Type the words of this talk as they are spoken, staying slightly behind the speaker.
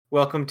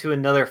Welcome to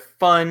another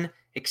fun,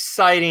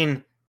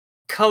 exciting,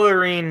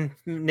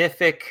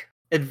 coloring-nific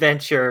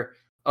adventure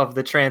of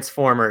the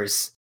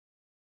Transformers.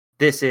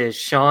 This is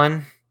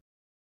Sean.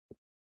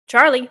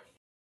 Charlie.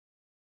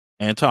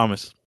 And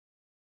Thomas.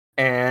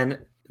 And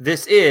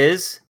this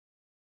is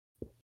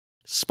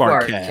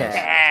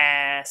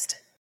Sparkcast.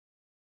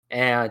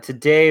 And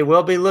today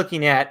we'll be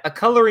looking at a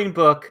coloring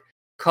book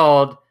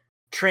called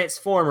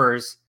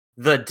Transformers: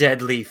 The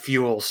Deadly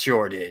Fuel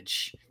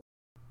Shortage.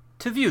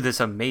 To view this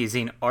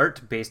amazing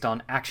art based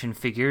on action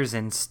figures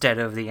instead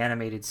of the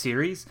animated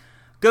series,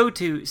 go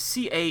to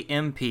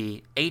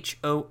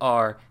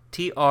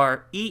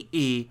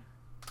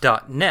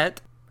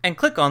campHortree.net and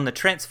click on the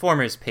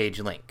Transformers page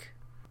link.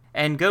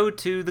 And go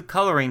to the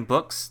coloring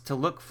books to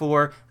look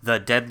for The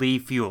Deadly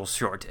Fuel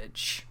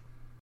Shortage.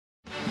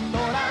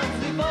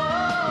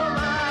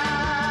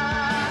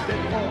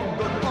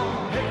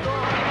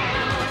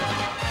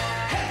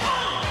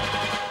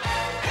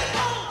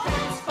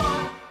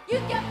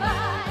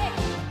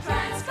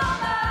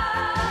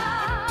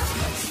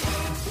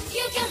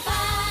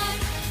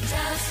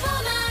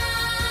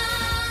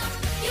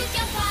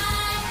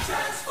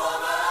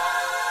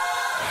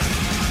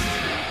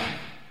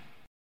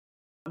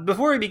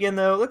 Before we begin,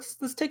 though, let's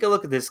take a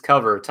look at this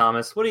cover,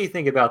 Thomas. What do you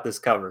think about this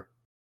cover?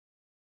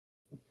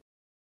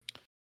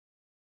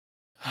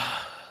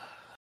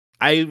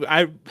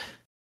 I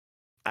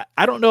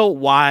don't know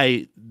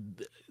why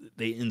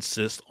they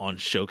insist on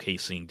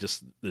showcasing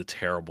just the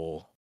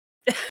terrible,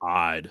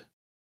 odd,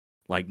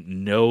 like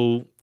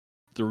no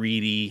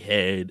 3D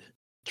head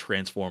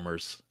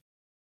Transformers.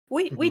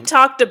 We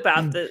talked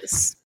about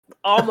this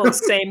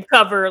almost same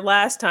cover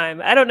last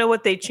time. I don't know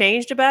what they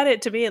changed about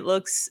it. To me, it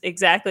looks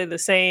exactly the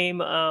same.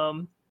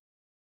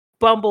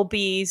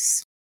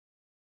 Bumblebee's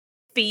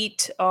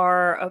feet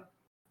are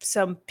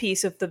some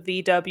piece of the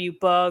VW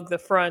bug. The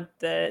front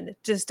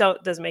that just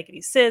doesn't make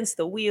any sense.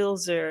 The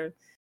wheels are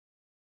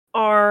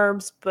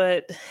arms,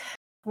 but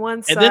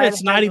one side. And then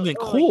it's not even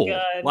cool.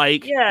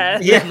 Like,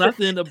 there's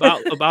nothing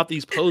about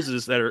these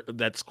poses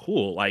that's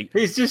cool. Like,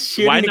 he's just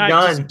shooting why a not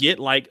gun. just get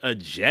like a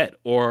jet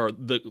or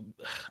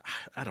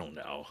I don't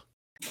know.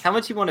 How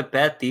much you want to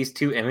bet these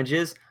two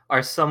images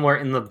are somewhere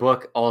in the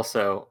book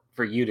also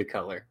for you to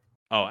color?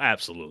 Oh,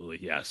 absolutely,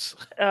 yes.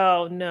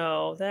 Oh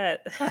no,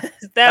 that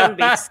would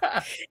be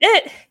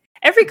it.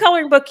 Every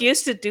coloring book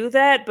used to do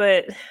that,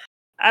 but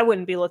I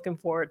wouldn't be looking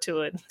forward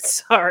to it.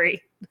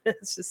 Sorry,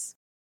 it's just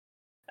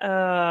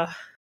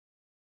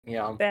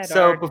yeah. Bad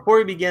So art. before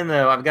we begin,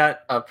 though, I've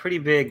got a pretty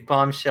big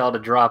bombshell to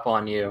drop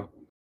on you.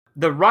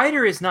 The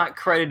writer is not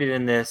credited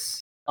in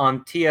this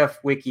on TF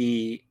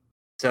Wiki,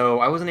 so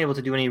I wasn't able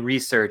to do any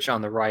research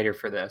on the writer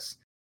for this.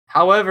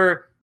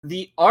 However,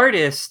 the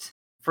artist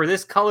for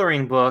this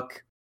coloring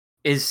book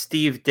is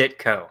Steve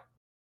Ditko.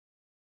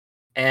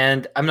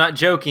 And I'm not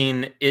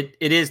joking, it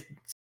is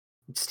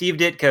Steve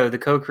Ditko, the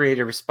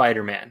co-creator of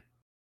Spider-Man.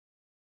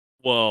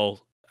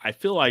 Well, I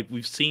feel like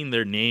we've seen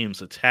their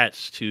names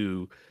attached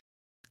to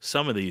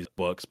some of these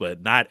books, but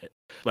I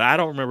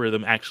don't remember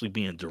them actually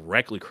being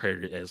directly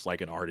credited as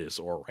like an artist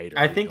or a writer.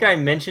 I think I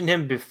mentioned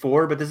him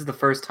before, but this is the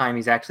first time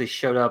he's actually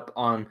showed up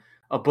on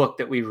a book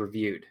that we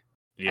reviewed.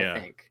 Yeah. I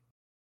think.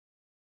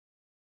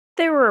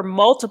 There were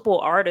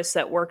multiple artists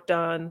that worked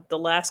on the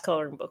last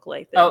coloring book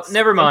like this. Oh,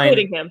 never mind.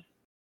 Including him.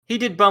 He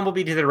did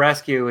Bumblebee to the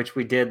Rescue, which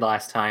we did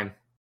last time.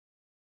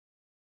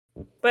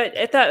 But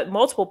I thought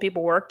multiple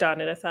people worked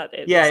on it. I thought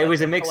it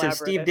was a mix of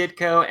Steve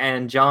Ditko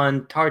and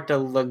John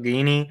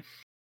Tartaglini.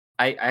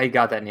 I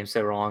got that name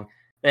so wrong.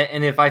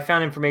 And if I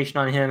found information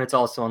on him, it's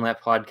also on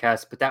that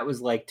podcast, but that was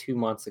like 2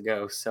 months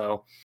ago,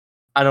 so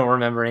I don't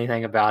remember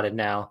anything about it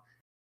now.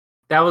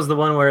 That was the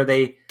one where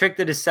they tricked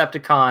the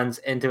Decepticons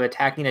into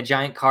attacking a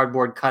giant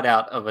cardboard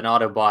cutout of an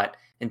Autobot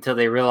until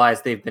they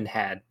realized they've been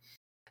had.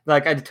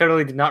 Like, I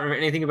totally did not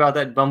remember anything about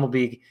that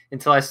Bumblebee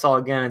until I saw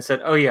it again and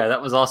said, oh yeah,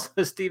 that was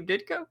also Steve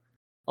Ditko?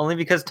 Only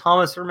because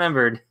Thomas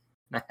remembered,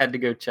 and I had to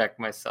go check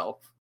myself.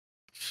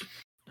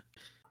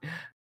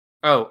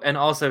 Oh, and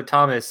also,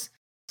 Thomas,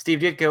 Steve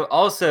Ditko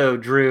also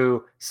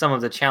drew some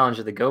of the Challenge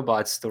of the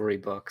GoBots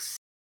storybooks.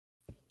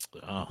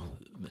 Oh,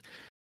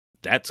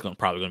 that's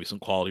probably going to be some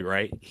quality,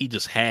 right? He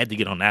just had to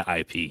get on that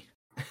IP.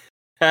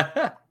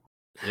 The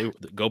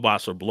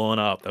GoBots were blowing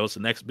up. That was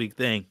the next big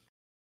thing.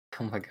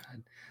 Oh my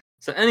god.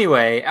 So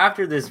anyway,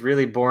 after this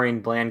really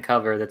boring, bland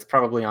cover that's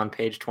probably on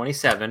page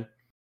 27,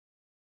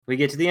 we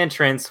get to the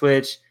entrance,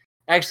 which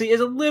actually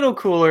is a little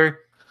cooler.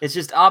 It's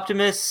just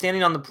Optimus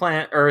standing on the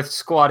planet Earth,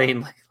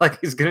 squatting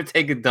like he's going to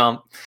take a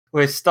dump,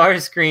 with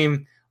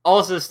Starscream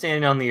also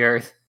standing on the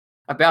Earth,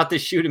 about to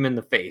shoot him in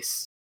the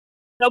face.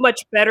 So much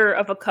better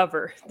of a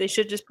cover. They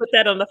should just put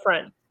that on the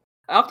front.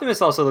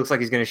 Optimus also looks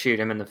like he's going to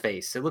shoot him in the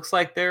face. It looks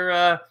like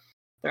they're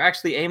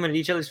actually aiming at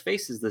each other's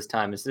faces this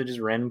time instead of just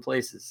random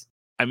places.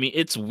 I mean,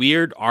 it's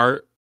weird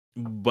art,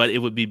 but it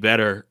would be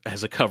better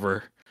as a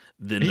cover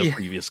than the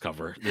previous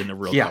cover, than the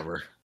real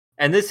cover.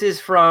 And this is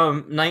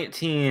from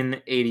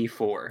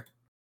 1984.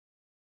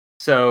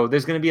 So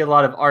there's going to be a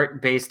lot of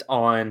art based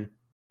on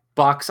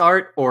box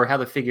art or how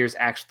the figures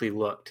actually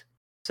looked.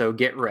 So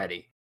get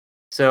ready.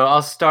 So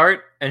I'll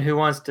start, and who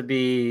wants to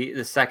be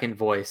the second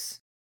voice?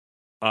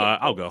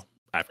 I'll go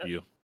after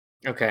you.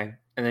 Okay.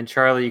 And then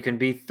Charlie, you can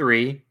be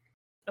 3.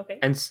 Okay.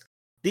 And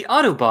the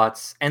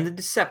Autobots and the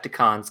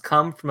Decepticons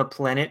come from a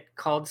planet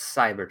called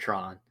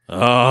Cybertron.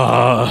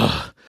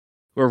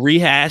 We're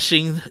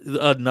rehashing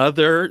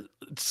another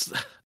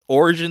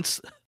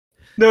origins.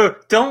 No,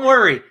 don't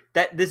worry.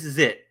 This is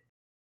it.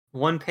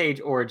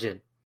 1-page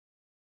origin.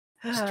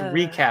 Just to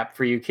recap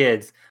for you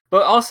kids.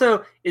 But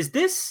also,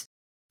 there's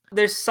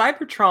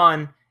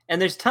Cybertron,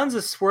 and there's tons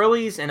of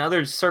swirlies and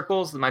other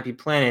circles that might be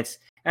planets.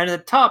 And at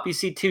the top, you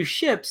see 2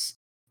 ships.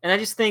 And I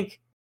just think,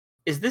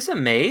 is this a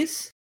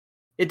maze?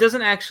 It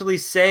doesn't actually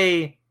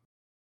say,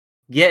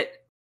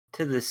 get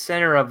to the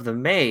center of the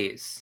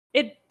maze.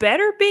 It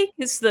better be,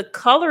 because the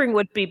coloring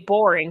would be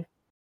boring.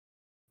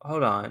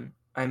 Hold on.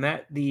 I'm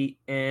at the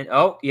end.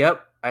 Oh,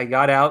 yep. I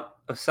got out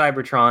of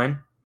Cybertron.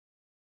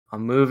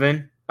 I'm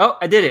moving. Oh,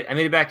 I did it. I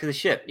made it back to the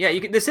ship. Yeah,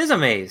 this is a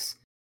maze.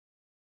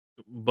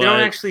 But they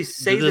don't actually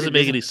say it doesn't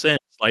make any sense.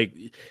 Like,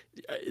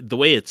 the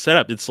way it's set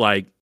up, it's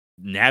like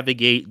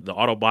navigate the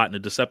Autobot and the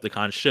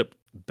Decepticon ship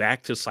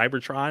back to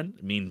Cybertron.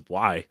 I mean,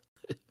 why?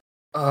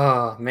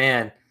 Oh,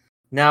 man.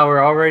 Now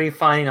we're already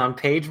finding on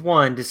page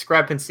 1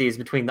 discrepancies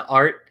between the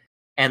art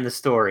and the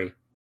story.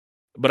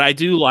 But I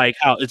do like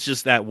how it's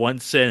just that one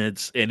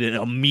sentence and then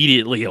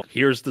immediately,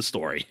 here's the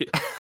story.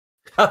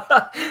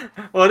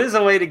 Well, it is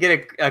a way to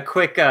get a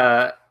quick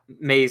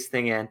maze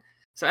thing in.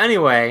 So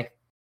anyway,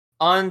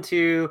 on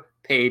to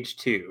page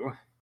 2.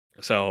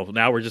 So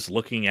now we're just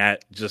looking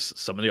at just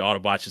some of the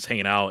Autobots just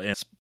hanging out, and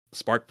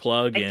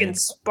Sparkplug and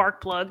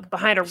Sparkplug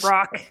behind a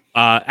rock.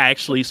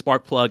 Actually,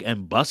 Sparkplug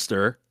and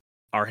Buster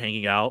are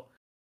hanging out,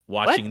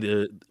 watching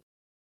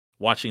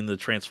the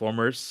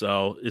Transformers.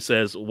 So it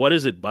says, "What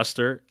is it,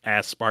 Buster?"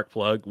 asked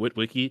Sparkplug.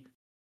 Witwiki.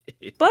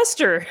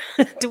 Buster,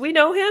 do we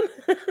know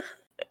him?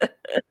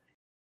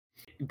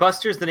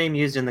 Buster's the name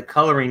used in the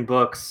coloring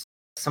books,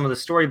 some of the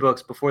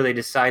storybooks before they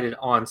decided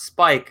on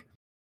Spike,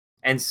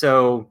 and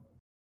so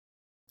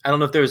I don't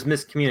know if there was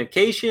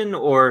miscommunication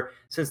or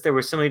since there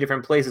were so many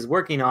different places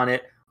working on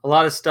it, a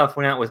lot of stuff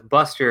went out with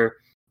Buster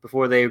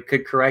before they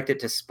could correct it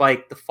to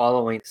Spike the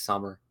following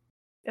summer.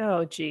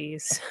 Oh,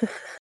 geez.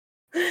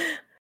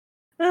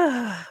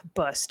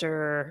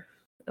 Buster.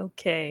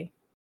 Okay.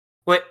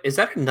 Wait, is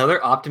that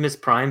another Optimus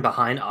Prime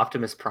behind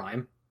Optimus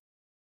Prime?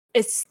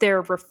 It's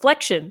their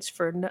reflections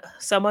for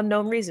some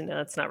unknown reason.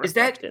 No, it's not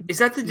reflection. Is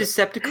that the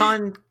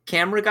Decepticon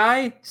camera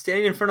guy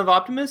standing in front of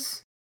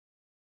Optimus?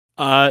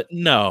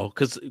 No,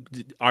 because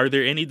are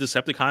there any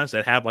Decepticons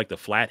that have like the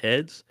flat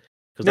heads?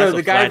 No,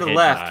 the guy on the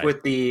left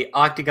with the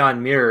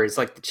octagon mirrors,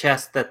 like the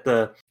chest that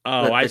the.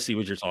 Oh, I see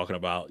what you're talking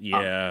about.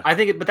 Yeah, I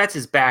think, but that's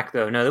his back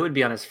though. No, that would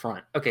be on his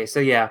front. Okay, so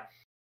yeah,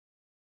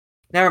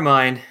 never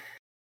mind.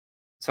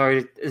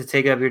 Sorry to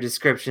take up your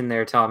description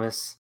there,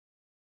 Thomas.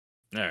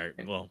 All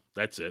right, well,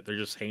 that's it. They're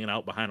just hanging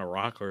out behind a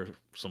rock or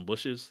some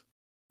bushes.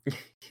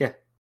 Yeah.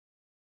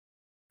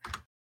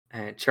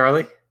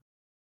 Charlie?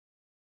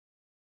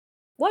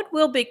 What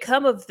will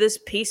become of this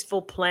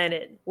peaceful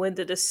planet when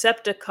the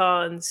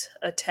Decepticons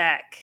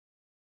attack?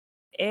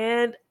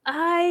 And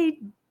I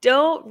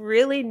don't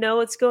really know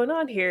what's going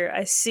on here.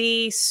 I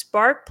see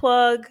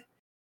Sparkplug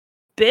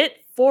bit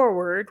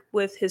forward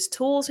with his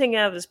tools hanging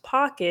out of his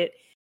pocket,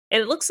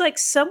 and it looks like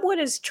someone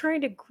is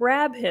trying to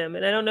grab him.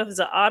 And I don't know if it's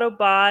an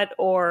Autobot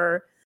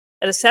or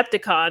a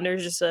Decepticon.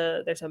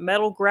 There's a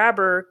metal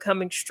grabber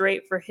coming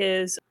straight for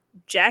his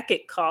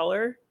jacket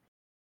collar.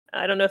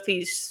 I don't know if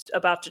he's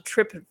about to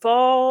trip and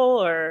fall,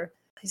 or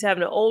he's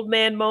having an old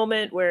man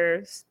moment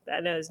where, I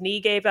don't know, his knee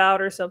gave out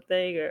or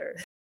something. Or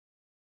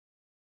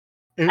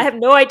I have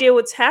no idea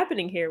what's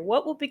happening here.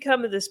 What will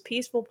become of this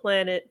peaceful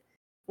planet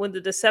when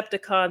the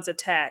Decepticons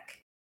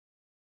attack?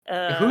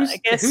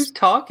 Who's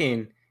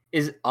talking?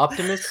 Is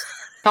Optimus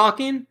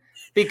talking?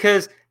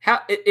 Because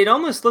it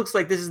almost looks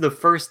like this is the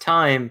first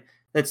time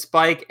that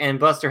Spike and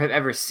Buster have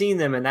ever seen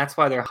them, and that's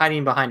why they're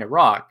hiding behind a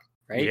rock,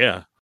 right?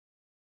 Yeah.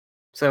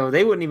 So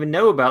they wouldn't even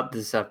know about the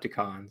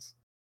Decepticons.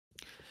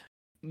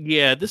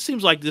 Yeah, this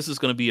seems like this is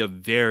going to be a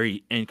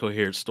very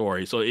incoherent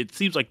story. So it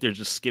seems like they're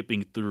just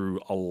skipping through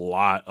a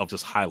lot of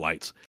just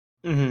highlights.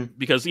 Mm-hmm.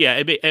 Because, yeah,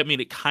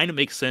 it kind of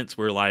makes sense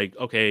where, like,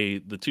 okay,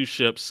 the 2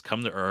 ships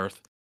come to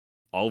Earth.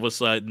 All of a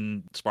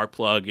sudden,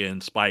 Sparkplug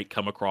and Spike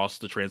come across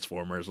the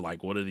Transformers.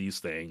 Like, what are these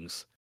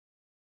things?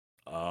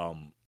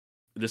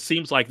 This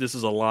seems like this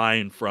is a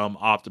line from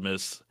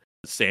Optimus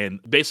saying,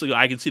 basically,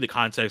 I can see the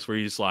context where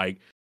he's like,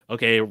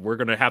 okay, we're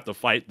going to have to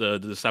fight the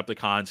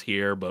Decepticons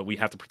here, but we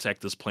have to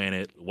protect this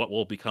planet. What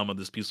will become of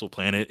this peaceful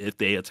planet if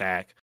they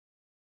attack?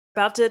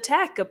 About to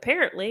attack,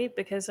 apparently,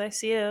 because I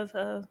see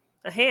a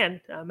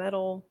hand, a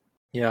metal.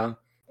 Yeah.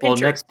 Well,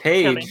 next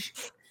page, coming.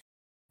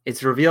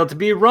 It's revealed to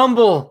be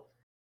Rumble.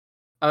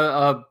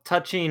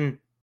 Touching,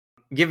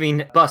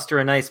 giving Buster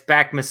a nice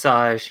back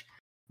massage,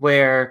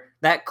 where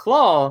that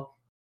claw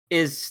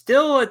is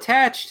still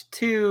attached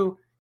to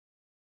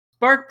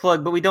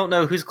Sparkplug, but we don't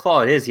know whose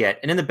claw it is yet.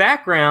 And in the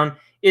background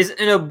is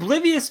an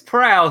oblivious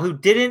Prowl who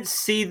didn't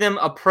see them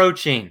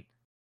approaching.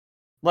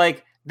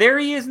 Like, there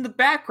he is in the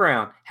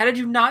background. How did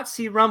you not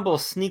see Rumble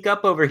sneak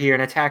up over here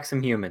and attack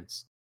some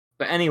humans?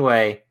 But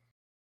anyway,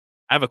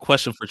 I have a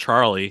question for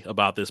Charlie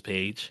about this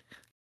page.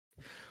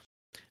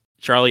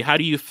 Charlie, how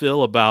do you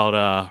feel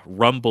about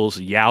Rumble's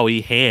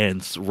yowie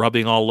hands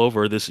rubbing all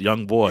over this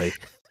young boy?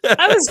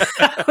 I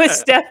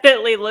was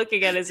definitely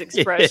looking at his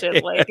expression.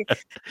 Like,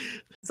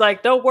 it's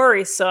like, don't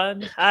worry,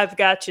 son, I've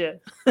got you.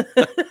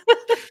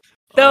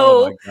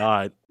 Oh my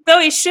god! Though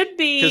he should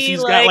be, because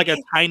he's like, got like a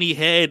tiny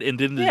head and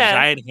then the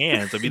giant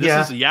hands. I mean,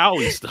 this is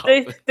yowie stuff.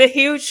 The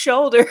huge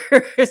shoulders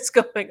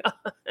going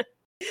on.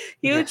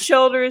 Huge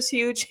shoulders,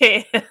 huge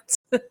hands,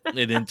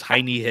 and then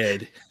tiny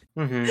head.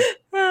 Mm-hmm.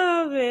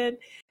 Oh man.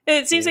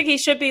 It seems like he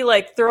should be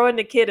like throwing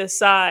the kid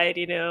aside,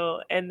 you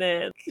know, and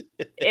then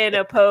in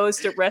a pose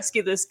to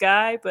rescue this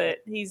guy, but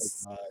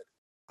he's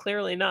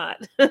clearly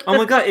not. Oh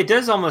my god, it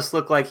does almost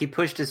look like he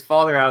pushed his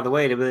father out of the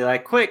way to be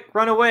like, quick,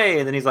 run away.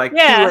 And then he's like, too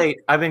late,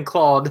 I've been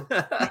clawed.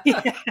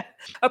 Yeah.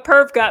 A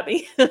perv got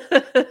me.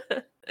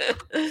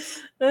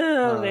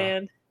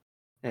 Man.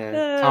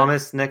 Yeah.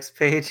 Thomas, next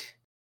page.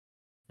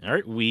 All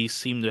right, we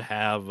seem to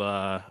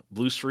have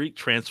Blue Streak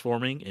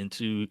transforming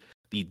into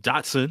the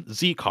Datsun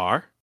Z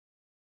car.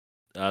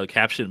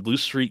 Caption: Blue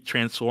Streak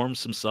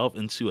transforms himself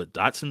into a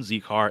Datsun Z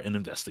car and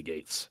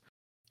investigates.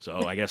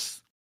 So I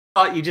guess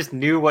thought you just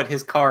knew what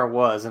his car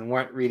was and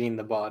weren't reading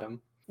the bottom.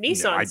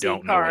 Nissan no, I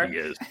don't know what he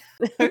is.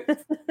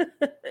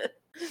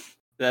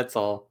 That's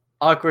all.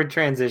 Awkward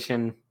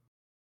transition.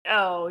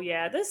 Oh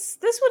yeah, this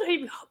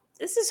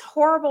is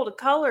horrible to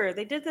color.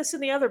 They did this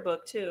in the other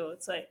book too.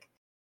 It's like,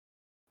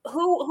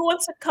 who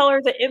wants to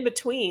color the in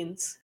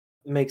betweens?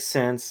 Makes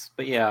sense,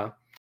 but yeah.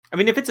 I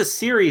mean, if it's a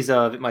series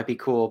of, it might be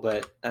cool,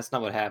 but that's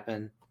not what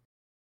happened.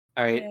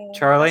 All right,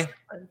 Charlie.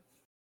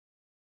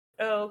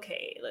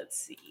 Okay,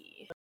 let's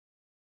see.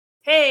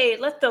 Hey,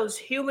 let those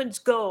humans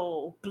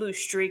go, Blue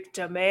Streak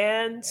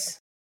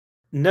demands.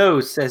 No,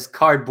 says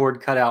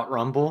cardboard cutout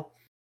Rumble.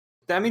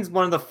 That means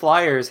one of the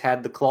flyers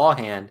had the claw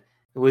hand.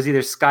 It was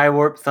either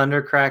Skywarp,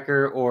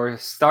 Thundercracker, or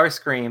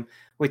Starscream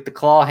with the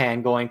claw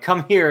hand going,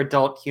 come here,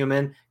 adult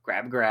human,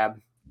 grab.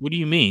 What do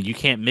you mean? You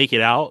can't make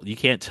it out? You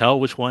can't tell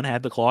which one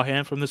had the claw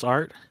hand from this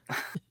art?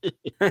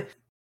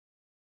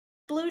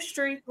 Blue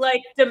Streak,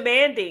 like,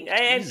 demanding.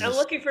 I'm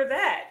looking for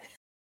that.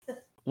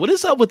 What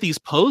is up with these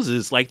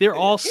poses? Like, they're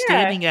all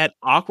standing at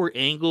awkward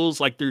angles,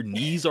 like their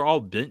knees are all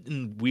bent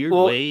in weird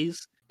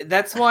ways.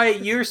 That's why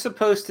you're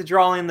supposed to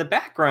draw in the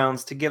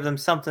backgrounds to give them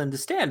something to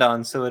stand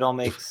on, so it all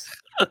makes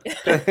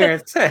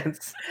coherent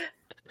sense.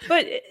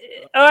 But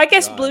I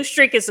guess Blue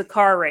Streak is a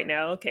car right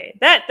now. Okay,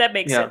 that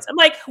makes sense. I'm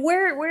like,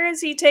 where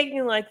is he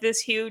taking like this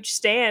huge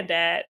stand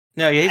at?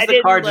 No, he's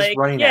the car just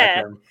running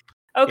at them.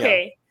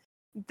 Okay,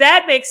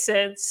 that makes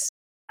sense.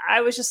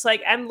 I was just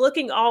like, I'm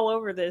looking all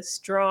over this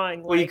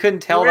drawing. Well, you couldn't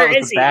tell that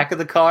was the back of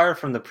the car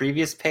from the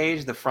previous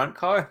page, the front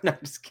car? No, I'm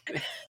just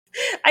kidding.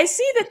 I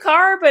see the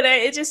car, but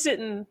it just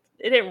didn't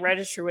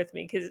register with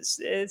me because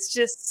it's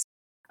just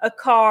a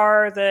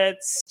car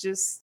that's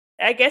just,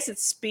 I guess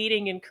it's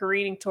speeding and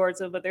careening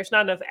towards him, but there's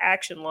not enough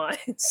action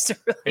lines to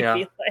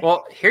really be like.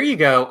 Well, here you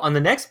go. On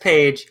the next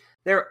page,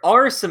 there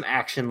are some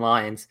action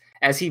lines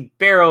as he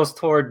barrels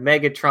toward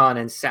Megatron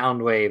and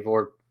Soundwave,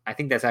 or I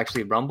think that's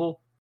actually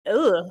Rumble.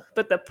 Ugh,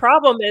 but the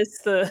problem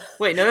is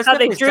wait, no, that's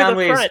definitely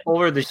Soundwave's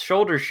over the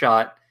shoulder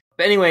shot.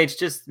 But anyway, it's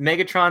just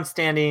Megatron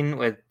standing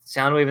with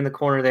Soundwave in the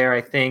corner there,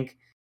 I think.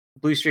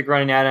 Blue Streak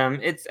running at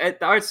him. The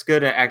art's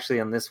good actually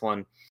on this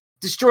one.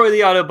 Destroy the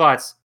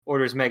Autobots,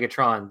 orders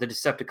Megatron, the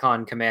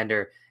Decepticon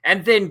commander,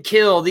 and then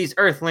kill these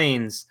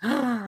Earthlings.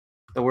 The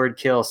word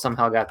kill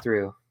somehow got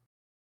through.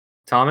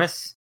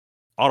 Thomas?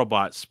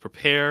 Autobots,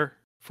 prepare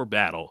for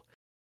battle.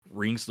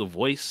 Rings the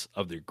voice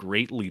of their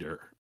great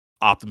leader,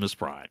 Optimus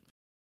Prime.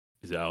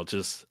 So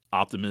just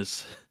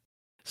Optimus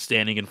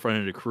standing in front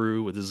of the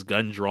crew with his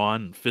gun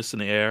drawn and fists in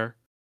the air.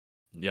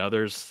 The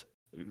others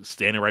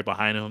standing right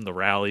behind him, the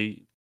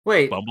rally.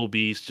 Wait.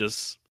 Bumblebee's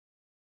just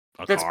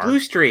a That's car. Blue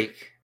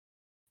Streak.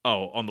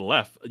 Oh, on the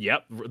left.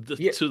 Yep.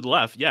 To the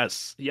left.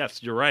 Yes,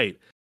 you're right.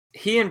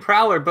 He and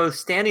Prowl are both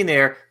standing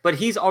there, but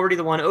he's already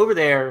the one over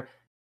there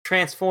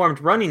transformed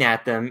running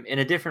at them in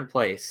a different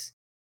place.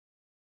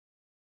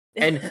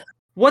 And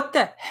what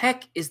the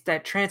heck is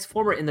that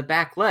Transformer in the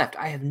back left?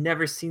 I have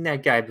never seen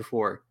that guy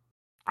before.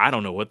 I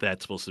don't know what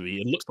that's supposed to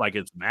be. It looks like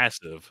it's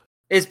massive.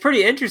 It's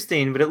pretty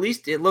interesting, but at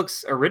least it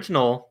looks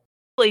original.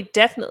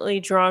 Definitely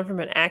drawn from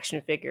an action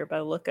figure by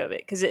the look of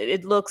it, because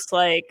it looks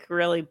like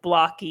really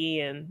blocky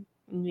and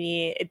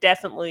it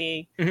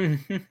definitely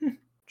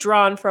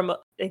drawn from an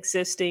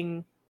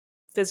existing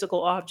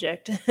physical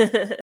object.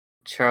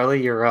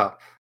 Charlie, you're up.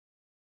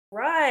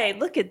 Right,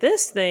 look at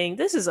this thing.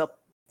 This is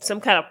some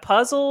kind of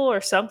puzzle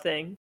or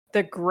something.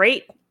 The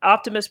Great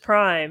Optimus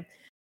Prime.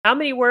 How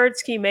many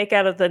words can you make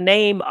out of the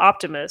name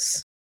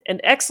Optimus? An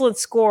excellent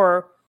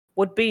score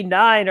would be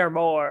 9 or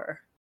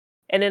more.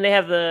 And then they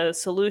have the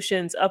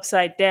solutions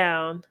upside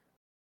down.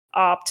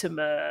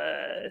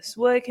 Optimus.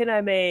 What can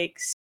I make?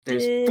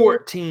 There's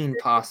 14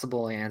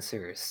 possible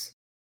answers.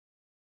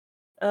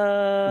 Which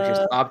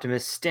is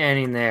Optimus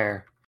standing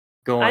there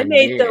going. I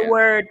made the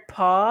word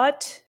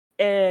pot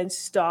and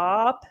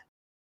stop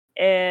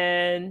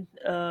and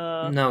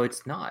No,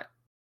 it's not.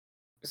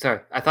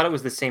 Sorry, I thought it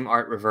was the same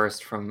art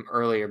reversed from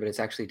earlier, but it's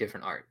actually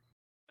different art.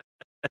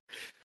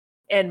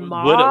 And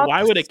mops.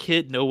 Why would a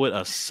kid know what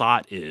a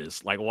sot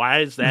is? Like, why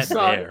is that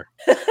Sot. there?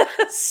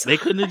 They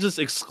couldn't just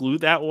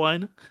exclude that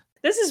one?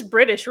 This is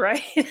British,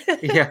 right?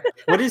 Yeah.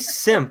 What is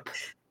simp?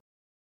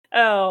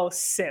 Oh,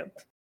 simp.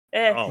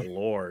 Oh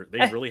Lord, they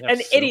really have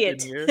an simp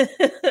idiot. in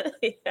here?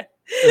 Yeah.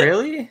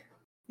 Really?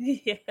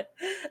 Yeah.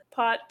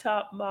 Pot,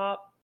 top,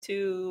 mop,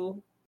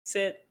 to,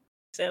 sit,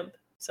 simp,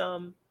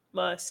 some,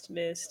 must,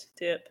 missed,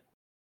 tip,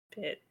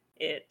 pit,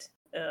 it.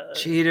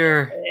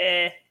 Cheater.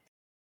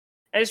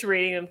 I'm just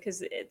reading them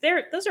because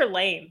those are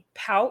lame.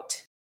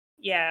 Pout.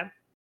 Yeah.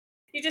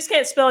 You just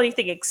can't spell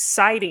anything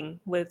exciting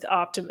with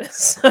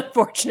Optimus,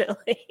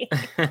 unfortunately.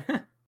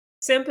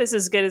 Simp is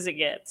as good as it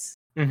gets.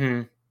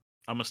 Mm-hmm.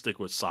 I'm gonna stick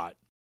with sot.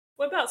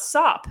 What about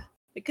sop?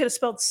 It could have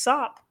spelled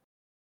sop.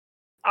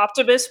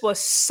 Optimus was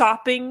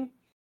sopping,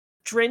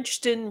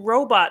 drenched in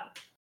robot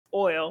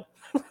oil.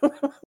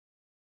 Okay.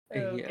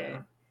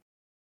 Yeah.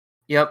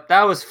 Yep,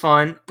 that was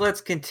fun.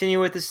 Let's continue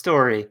with the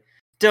story.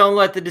 Don't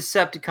let the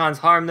Decepticons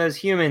harm those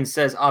humans,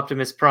 says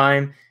Optimus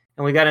Prime.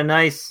 And we got a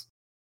nice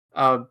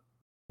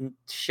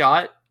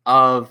shot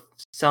of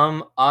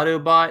some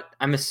Autobot,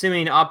 I'm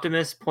assuming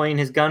Optimus, pointing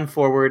his gun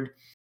forward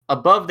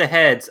above the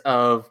heads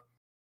of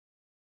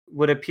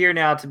what appear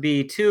now to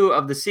be two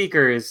of the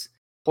Seekers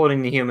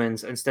holding the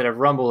humans instead of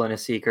Rumble and a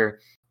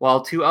Seeker,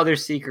 while two other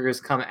Seekers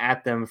come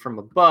at them from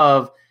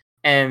above,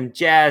 and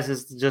Jazz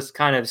is just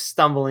kind of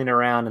stumbling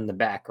around in the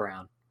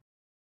background.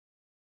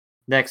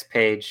 Next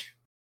page.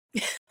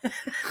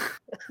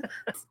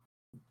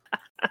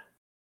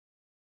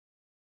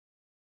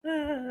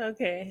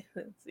 Okay,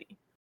 let's see.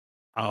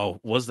 Oh,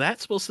 was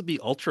that supposed to be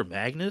Ultra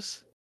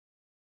Magnus?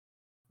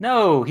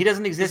 No, he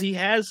doesn't Because exist. he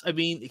has, I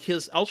mean,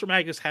 his Ultra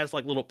Magnus has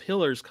like little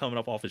pillars coming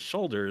up off his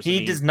shoulders.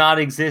 He does not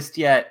exist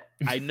yet.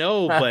 I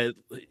know, but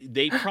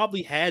they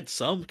probably had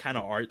some kind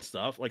of art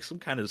stuff, like some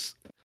kind of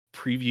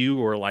preview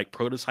or like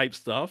prototype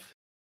stuff.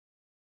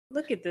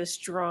 Look at this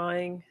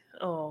drawing.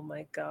 Oh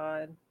my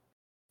god.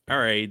 All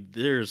right,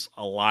 there's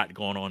a lot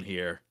going on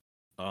here.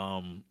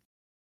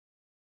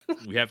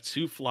 We have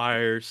two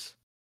flyers,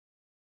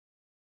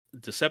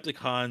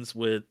 Decepticons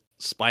with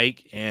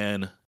Spike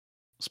and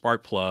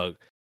Sparkplug,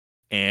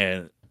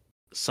 and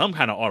some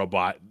kind of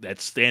Autobot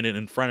that's standing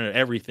in front of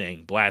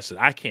everything, blasted.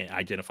 I can't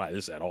identify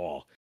this at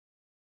all.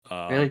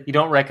 Really? You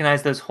don't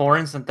recognize those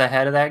horns at the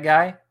head of that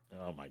guy?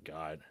 Oh my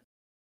god!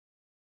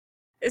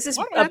 Is this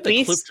Why do I a have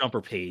the Clip Beast?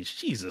 Jumper page?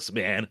 Jesus,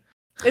 man!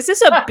 Is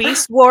this a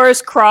Beast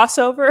Wars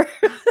crossover?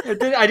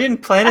 I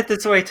didn't plan it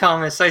this way,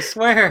 Thomas. I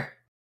swear.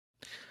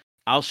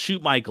 I'll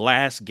shoot my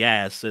glass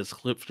gas, says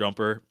Clip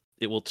Jumper.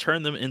 It will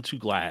turn them into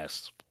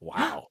glass.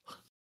 Wow.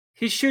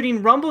 He's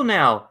shooting Rumble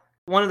now.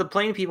 One of the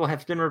plane people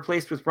has been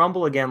replaced with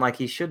Rumble again like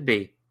he should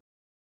be.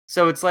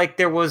 So it's like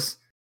there was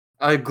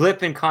a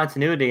glip in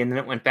continuity and then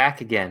it went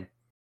back again.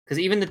 Because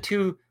even the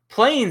two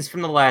planes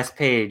from the last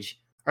page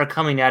are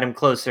coming at him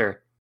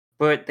closer.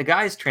 But the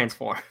guy's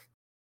transformed.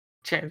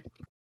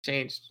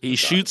 Changed. He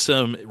shoots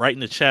him right in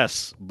the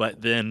chest,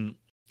 but then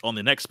on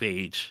the next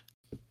page...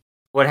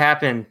 What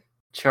happened,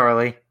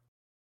 Charlie?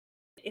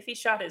 If he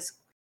shot his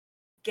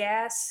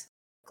gas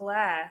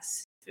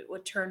glass, it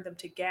would turn them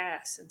to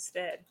gas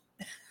instead.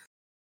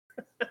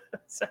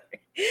 Sorry.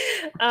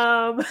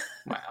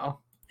 Wow.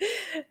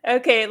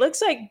 Okay, it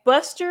looks like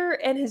Buster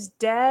and his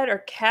dad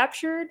are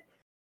captured,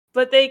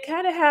 but they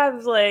kind of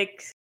have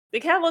like they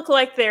kind of look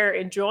like they're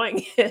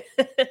enjoying it.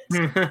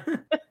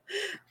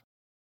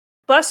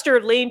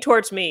 Buster, lean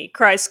towards me,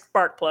 cries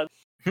Sparkplug.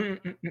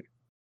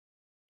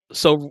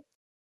 So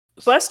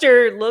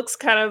Buster looks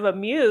kind of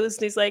amused.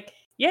 And he's like,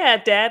 "Yeah,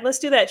 Dad, let's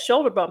do that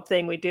shoulder bump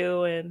thing we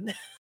do and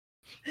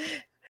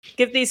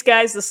give these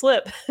guys the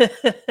slip."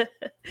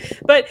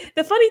 But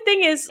the funny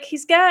thing is,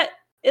 he's got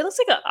it looks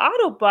like an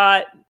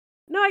Autobot.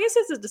 No, I guess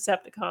it's a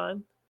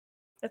Decepticon.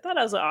 I thought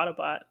it was an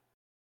Autobot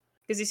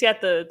because he's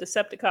got the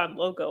Decepticon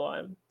logo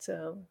on.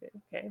 So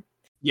okay.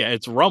 yeah,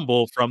 it's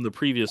Rumble from the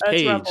previous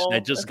page Rumble.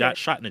 that just got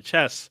shot in the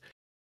chest.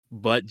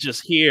 But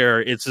just here,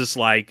 it's just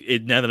like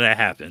none of that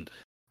happened.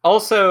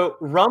 Also,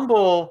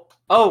 Rumble.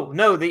 Oh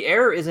no, the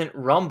error isn't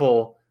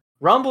Rumble.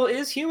 Rumble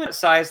is human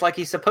size, like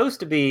he's supposed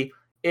to be.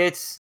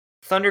 It's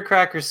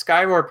Thundercracker,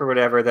 Skywarp, or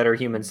whatever that are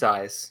human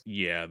size.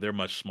 Yeah, they're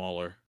much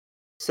smaller.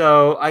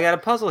 So I got a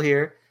puzzle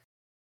here.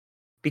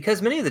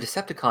 Because many of the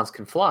Decepticons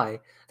can fly,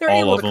 they're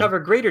All able of to them. cover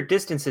greater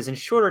distances in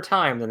shorter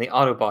time than the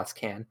Autobots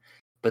can.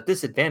 But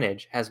this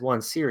advantage has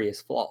one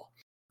serious flaw.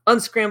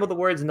 Unscramble the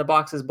words in the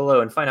boxes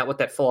below and find out what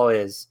that flaw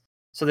is.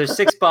 So there's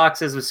 6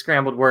 boxes with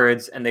scrambled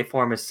words, and they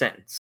form a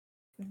sentence.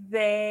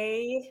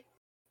 They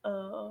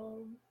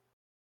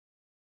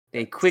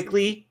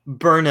quickly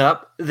burn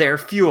up their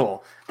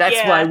fuel. That's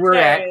Yeah, why we're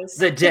there at it is.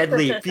 the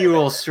deadly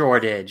fuel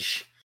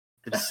shortage.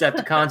 The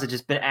Decepticons have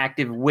just been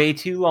active way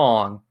too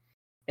long,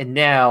 and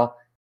now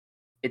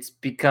it's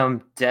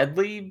become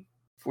deadly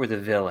for the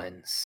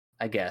villains,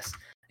 I guess.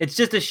 It's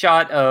just a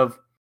shot of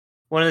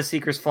one of the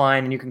Seekers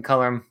flying, and you can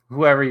color them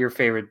whoever your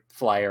favorite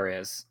flyer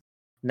is.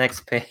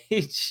 Next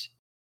page.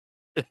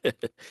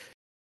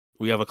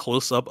 We have a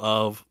close-up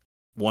of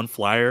one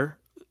flyer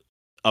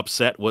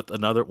upset with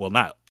another. Well,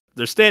 not.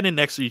 They're standing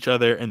next to each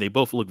other, and they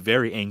both look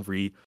very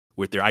angry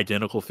with their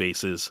identical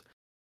faces.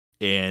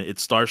 And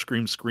it's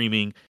Starscream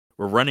screaming,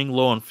 "We're running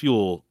low on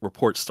fuel,"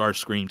 reports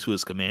Starscream to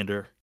his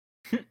commander.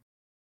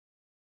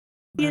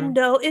 You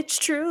know it's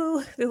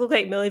true. They look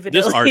like Milli Vanilli.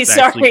 This art's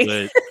Sorry. actually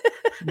good.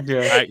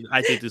 Yeah.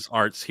 I think this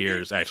art's here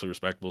is actually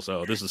respectable.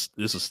 So this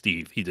is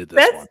Steve. He did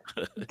this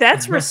one.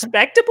 That's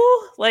respectable.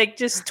 Like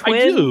just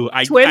twin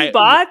I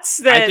bots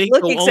that think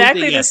look the only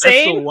exactly thing- the That's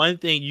same. the one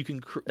thing you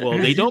can. Well,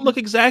 they don't look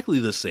exactly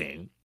the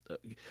same.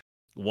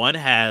 One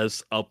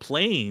has a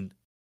plain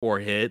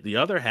forehead. The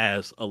other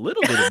has a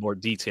little bit of more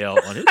detail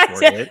on his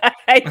forehead.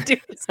 I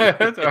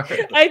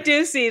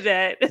do see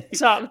that,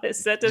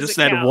 Thomas. That doesn't Just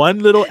count. that one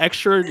little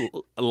extra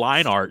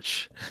line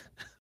arch.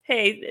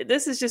 Hey,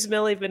 this is just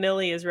Milli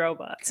Vanilli as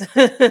robots.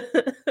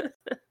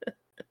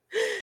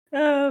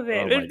 Oh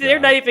man, Oh, my they're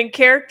God. not even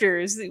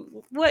characters.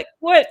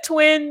 What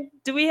twin?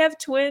 Do we have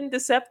twin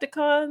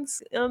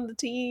Decepticons on the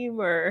team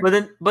or?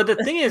 But the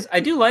thing is, I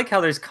do like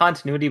how there's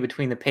continuity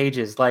between the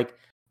pages. Like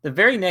the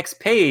very next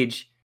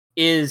page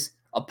is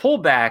a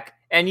pullback,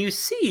 and you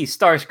see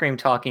Starscream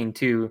talking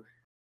to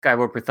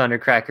Skywarper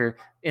Thundercracker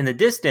in the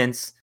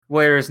distance,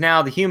 whereas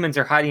now the humans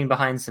are hiding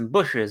behind some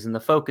bushes, and the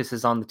focus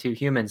is on the two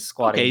humans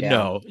squatting Okay, down.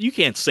 no, you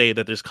can't say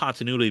that there's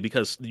continuity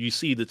because you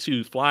see the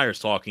two flyers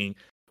talking.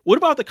 What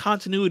about the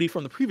continuity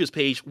from the previous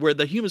page where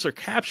the humans are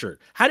captured?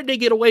 How did they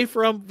get away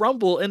from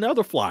Rumble and the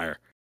other flyer?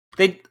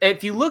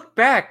 If you look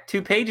back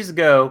 2 pages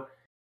ago,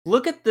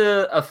 look at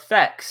the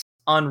effects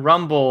on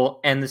Rumble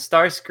and the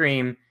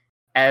Starscream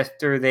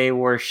after they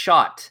were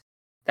shot.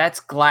 That's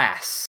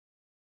glass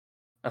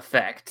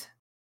effect.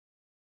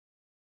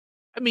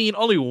 I mean,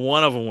 only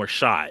one of them were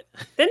shot.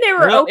 Then they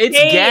were No, okay it's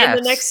gas.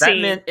 in the next that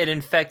scene. meant it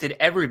infected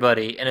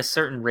everybody in a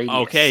certain radius.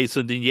 Okay,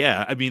 so then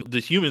yeah, I mean,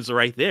 the humans are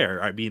right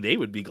there. I mean, they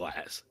would be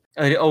glass.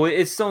 Oh,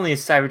 it's only a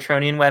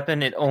Cybertronian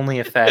weapon. It only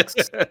affects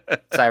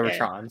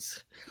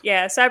Cybertrons.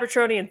 Yeah,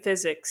 Cybertronian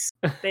physics.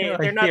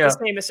 They're not Yeah. the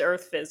same as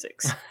Earth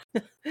physics.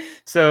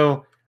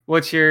 So,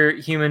 what's your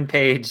human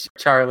page,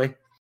 Charlie?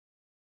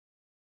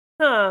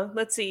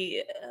 Let's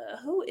see.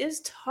 Who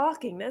is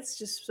talking? That's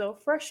just so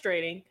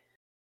frustrating.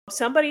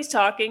 Somebody's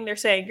talking. They're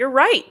saying, "You're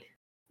right.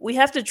 We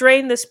have to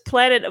drain this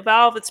planet of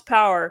all of its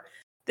power.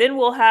 Then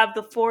we'll have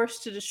the force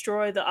to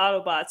destroy the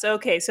Autobots."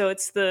 Okay, so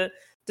it's the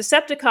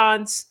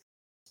Decepticons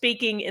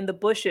speaking in the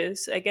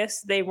bushes. I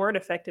guess they weren't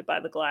affected by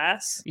the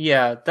glass.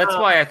 Yeah, that's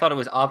why I thought it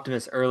was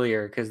Optimus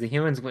earlier, because the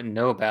humans wouldn't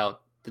know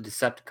about the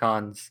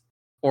Decepticons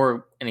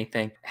or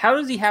anything. How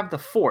does he have the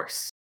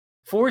Force?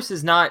 Force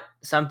is not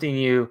something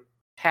you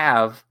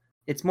have.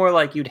 It's more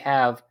like you'd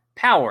have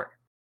power,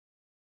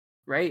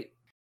 right?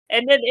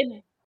 And then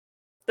in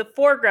the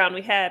foreground,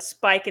 we had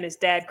Spike and his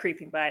dad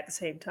creeping by at the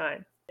same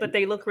time. But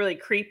they look really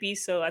creepy,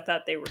 so I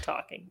thought they were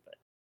talking. But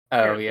Oh,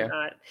 apparently yeah.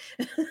 not.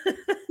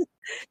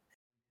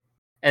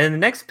 And in the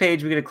next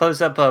page, we get a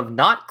close-up of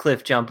not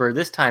Cliffjumper.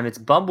 This time it's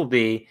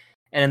Bumblebee.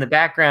 And in the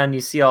background, you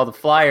see all the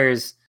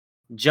flyers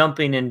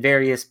jumping in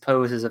various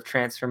poses of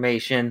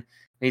transformation.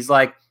 He's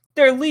like,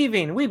 "They're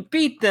leaving! We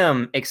beat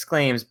them!"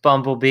 exclaims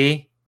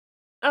Bumblebee.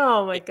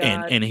 Oh my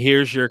god. And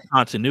here's your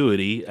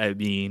continuity. I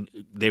mean,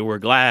 they were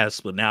glass,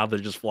 but now they're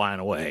just flying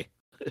away.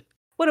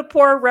 What a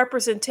poor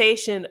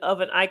representation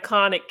of an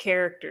iconic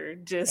character.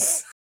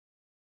 Just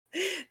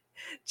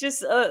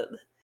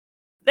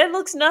that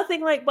looks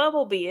nothing like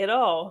Bumblebee at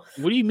all.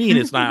 What do you mean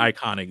it's not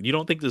iconic? You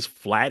don't think this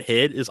flat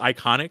head is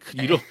iconic?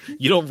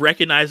 You don't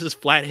recognize this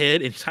flat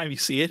head anytime you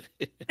see it?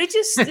 They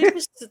just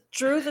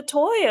drew the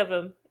toy of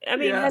him. I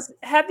mean, Yeah.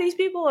 have these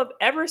people have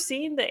ever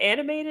seen the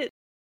animated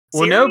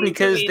Well, no, series? I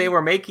because mean- they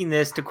were making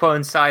this to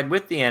coincide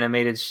with the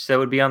animated, so it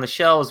would be on the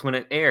shelves when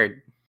it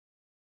aired.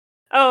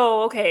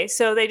 Oh, okay.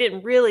 So they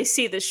didn't really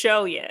see the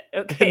show yet.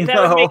 Okay, that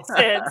would No. make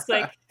sense.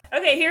 Like,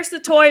 okay, here's the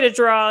toy to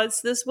draw.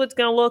 This is what it's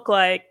gonna look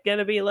like.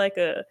 Gonna be like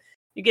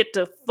you get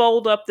to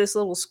fold up this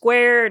little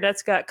square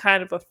that's got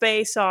kind of a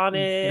face on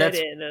it.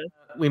 That's-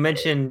 We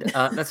mentioned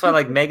that's why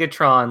like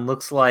Megatron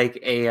looks like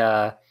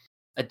a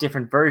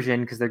different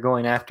version because they're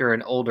going after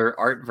an older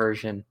art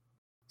version.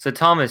 So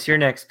Thomas, your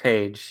next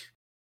page.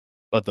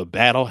 But the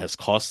battle has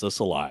cost us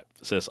a lot,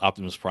 says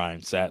Optimus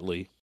Prime,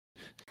 sadly.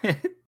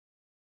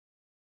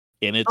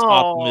 And it's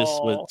Optimus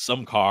Aw. with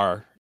some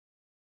car,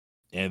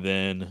 and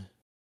then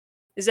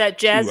Is that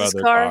two Jazz's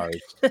other car?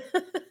 cars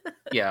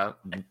Yeah.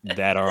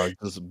 that are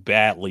just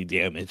badly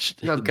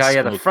damaged. Oh and god,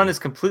 yeah, the front smoking. is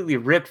completely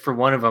ripped for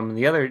one of them, and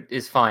the other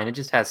is fine. It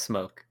just has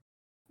smoke.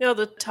 No,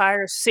 the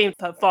tires seem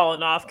to have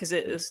fallen off because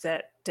it was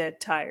that dead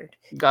tired.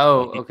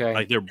 Oh, Like- okay.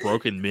 Like they're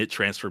broken mid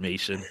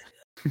transformation.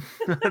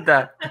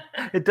 That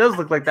it does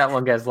look like that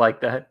one guy's like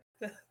that.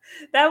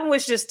 That one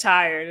was just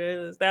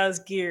tired. That was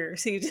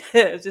Gears. He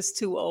was just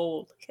too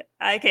old.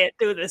 I can't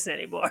do this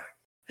anymore.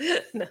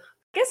 No.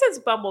 I guess that's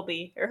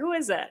Bumblebee. Or who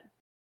is that?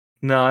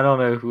 No, I don't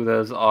know who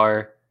those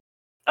are.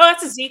 Oh,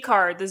 that's a Z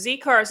car. The Z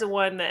car is the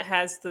one that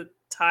has the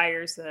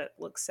tires that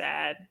look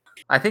sad.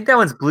 I think that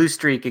one's Blue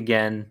Streak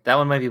again. That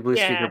one might be Blue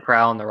Streak Yeah. or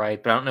Prowl on the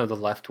right, but I don't know the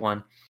left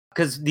one.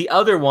 Because the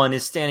other one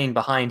is standing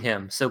behind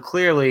him. So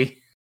clearly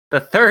the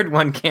third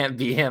one can't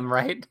be him,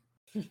 right?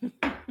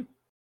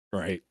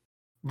 Right.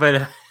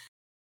 But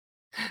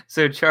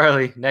so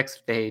Charlie,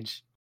 next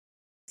page.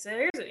 So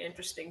here's an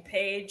interesting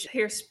page.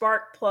 Here's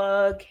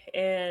Sparkplug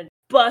and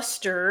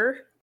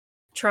Buster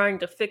trying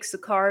to fix the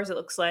cars, it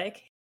looks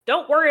like.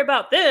 Don't worry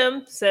about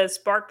them, says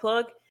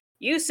Sparkplug.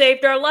 You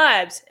saved our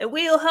lives, and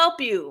we'll help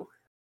you.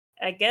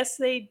 I guess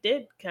they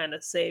did kind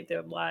of save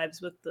their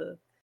lives with the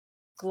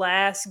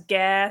glass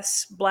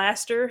gas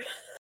blaster.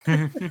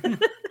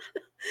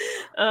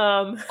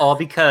 All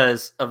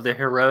because of the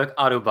heroic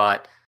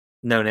Autobot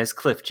known as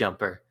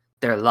Cliffjumper.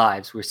 Their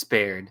lives were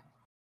spared.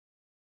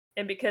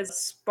 And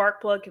because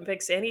Sparkplug can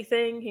fix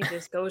anything, he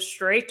just goes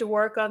straight to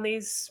work on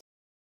these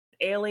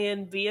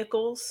alien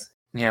vehicles.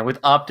 Yeah, with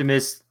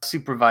Optimus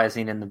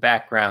supervising in the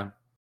background.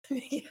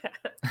 Yeah.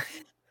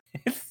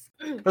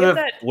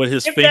 With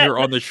his finger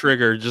on the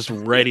trigger, just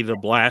ready to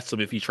blast him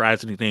if he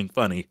tries anything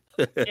funny.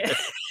 Yeah.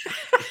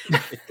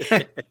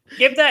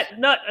 Give that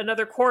nut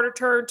another quarter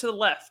turn to the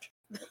left.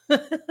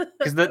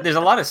 Because there's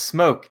a lot of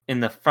smoke in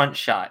the front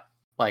shot,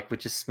 like with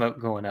just smoke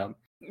going up.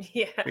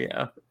 Yeah.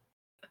 Yeah.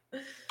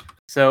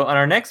 So on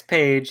our next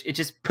page, it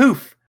just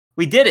poof,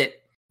 we did it.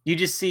 You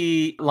just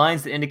see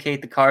lines that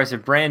indicate the cars are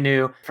brand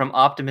new from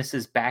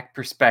Optimus's back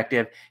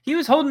perspective. He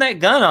was holding that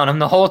gun on him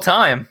the whole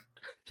time.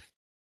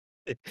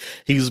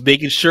 He's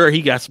making sure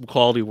he got some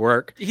quality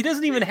work. He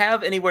doesn't even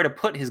have anywhere to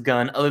put his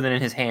gun other than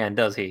in his hand,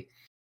 does he?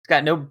 He's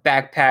got no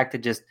backpack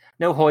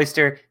no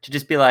hoister to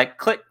just be like,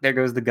 click, there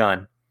goes the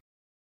gun.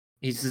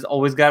 He's just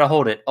always got to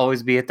hold it,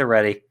 always be at the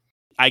ready.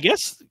 I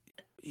guess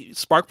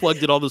Sparkplug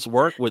did all this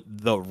work with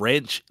the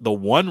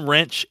one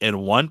wrench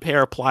and one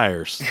pair of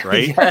pliers,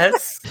 right?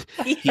 Yes.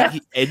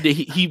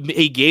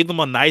 He gave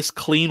them a nice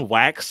clean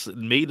wax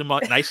and made them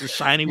nice and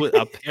shiny with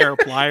a pair of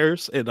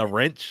pliers and a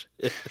wrench.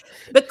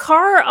 The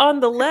car on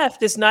the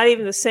left is not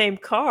even the same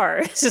car.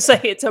 It's just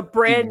like it's a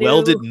brand new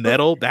welded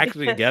metal back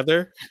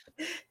together.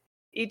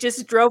 He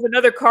just drove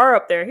another car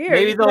up there. Here,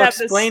 maybe they'll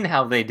explain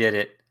how they did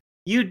it.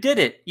 You did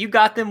it. You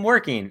got them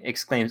working,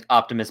 exclaims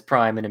Optimus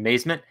Prime in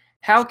amazement.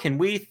 How can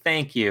we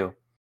thank you?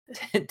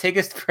 Take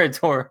us for a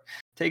tour.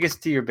 Take us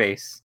to your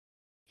base.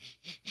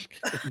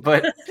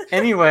 But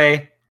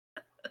anyway,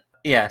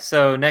 yeah,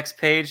 so next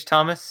page,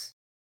 Thomas.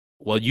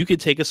 Well, you can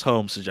take us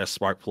home, suggests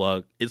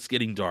Sparkplug. It's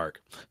getting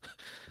dark.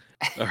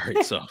 All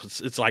right, so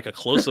it's like a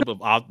close-up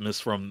of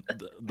Optimus from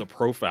the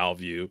profile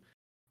view.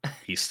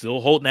 He's still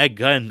holding that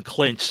gun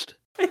clenched.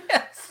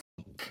 Yes.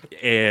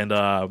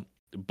 And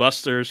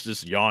Buster's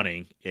just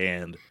yawning,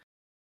 and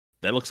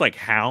that looks like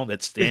Hound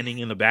that's standing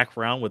in the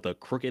background with a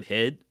crooked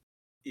head.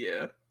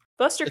 Yeah.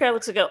 Buster kind of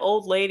looks like an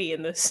old lady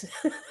in this.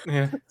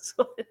 Yeah.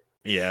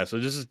 Yeah, so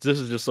this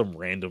is just some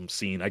random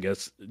scene, I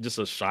guess, just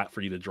a shot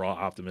for you to draw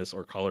Optimus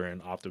or color in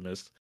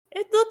Optimus.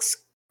 It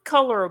looks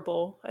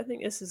colorable. I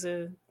think this is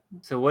a...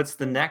 So what's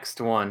the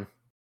next one,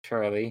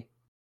 Charlie?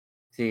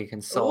 So you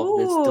can solve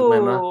this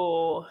dilemma.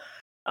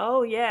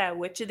 Oh, yeah.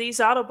 Which of these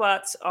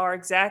Autobots are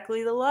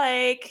exactly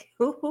alike?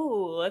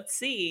 Ooh, let's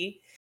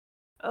see.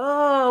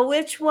 Oh,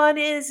 which one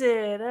is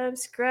it? I'm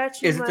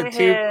scratching Is it my the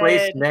two head.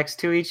 placed next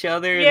to each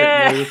other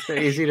Yeah. that made it so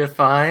easy to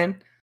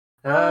find?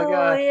 Oh,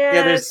 God.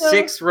 Yeah, There's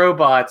 6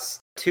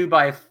 robots,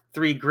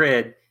 2x3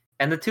 grid,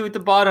 and the two at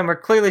the bottom are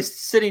clearly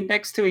sitting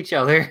next to each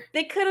other.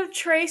 They could have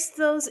traced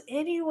those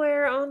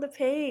anywhere on the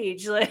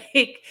page. Like,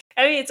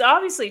 I mean, it's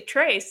obviously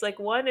traced. Like,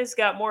 one has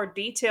got more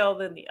detail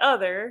than the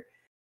other,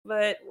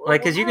 but...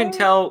 Like, because you can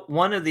tell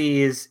one of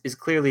these is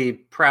clearly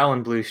Prowl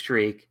and Blue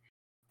Streak,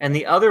 and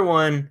the other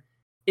one...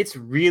 It's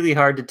really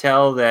hard to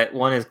tell that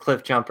one is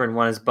Cliffjumper and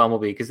one is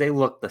Bumblebee because they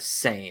look the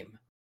same.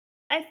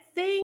 I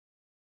think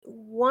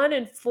 1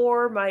 and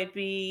 4 might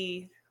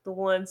be the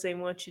ones they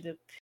want you to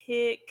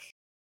pick.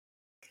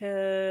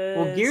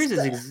 Well, Gears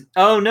is...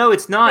 Oh, no,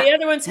 it's not. The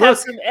other ones have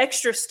some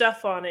extra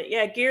stuff on it.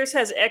 Yeah, Gears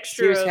has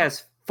extra... Gears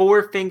has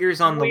 4 fingers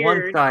on the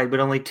one side,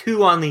 but only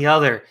 2 on the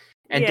other.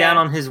 And down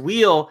on his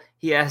wheel,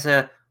 he has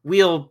a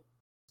wheel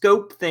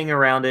scope thing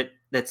around it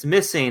that's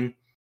missing.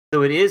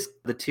 So it is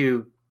the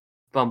 2...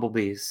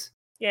 Bumblebees.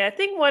 Yeah, I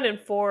think 1 and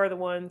 4 are the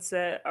ones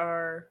that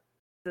are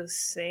the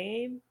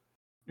same.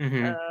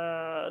 Mm-hmm.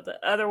 The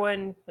other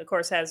one, of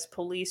course, has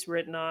police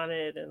written on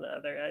it, and the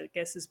other, I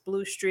guess, is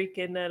Blue Streak,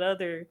 and that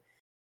other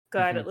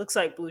guy that looks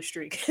like Blue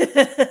Streak.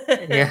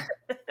 Yeah.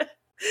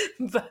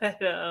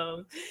 But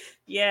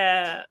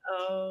yeah.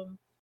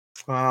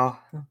 Wow.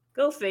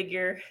 Go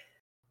figure.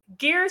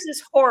 Gears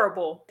is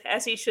horrible,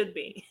 as he should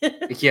be.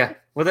 Yeah.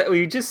 Well,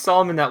 you just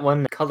saw him in that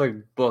one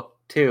colored book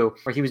too,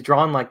 where he was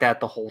drawn like that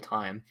the whole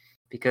time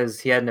because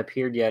he hadn't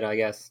appeared yet, I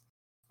guess,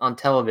 on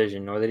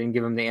television, or they didn't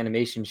give him the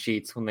animation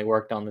sheets when they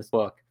worked on this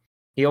book.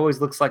 He always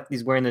looks like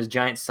he's wearing those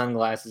giant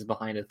sunglasses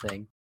behind a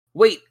thing.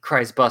 Wait,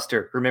 cries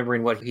Buster,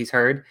 remembering what he's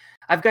heard.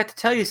 I've got to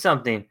tell you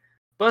something.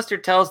 Buster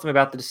tells them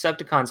about the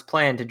Decepticons'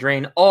 plan to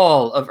drain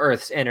all of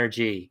Earth's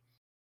energy.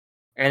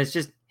 And it's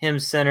just him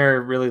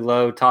center really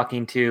low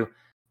talking to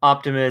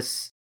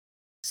Optimus,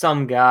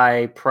 some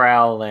guy,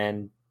 Prowl,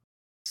 and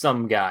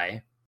some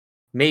guy.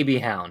 Maybe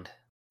Hound.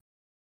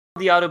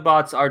 The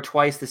Autobots are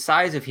twice the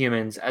size of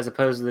humans as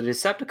opposed to the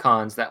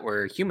Decepticons that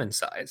were human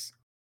size.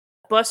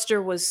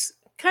 Buster was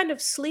kind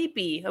of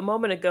sleepy a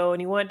moment ago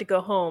and he wanted to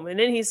go home. And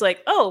then he's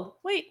like, oh,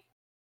 wait.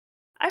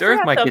 I The Earth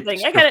forgot might get something.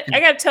 destroyed. I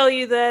gotta tell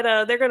you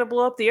that they're gonna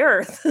blow up the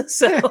Earth.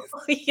 So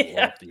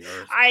yeah, Love the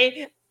Earth.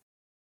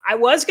 I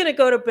was gonna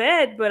go to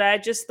bed, but I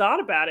just thought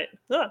about it.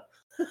 Huh.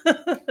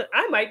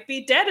 I might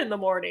be dead in the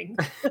morning.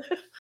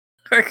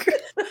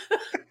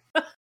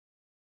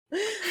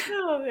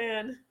 Oh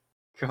man.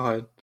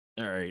 God.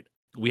 All right.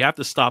 We have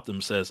to stop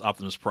them, says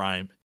Optimus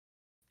Prime.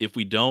 If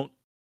we don't,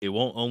 it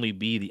won't only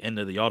be the end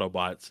of the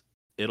Autobots,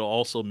 it'll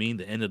also mean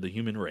the end of the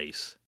human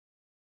race.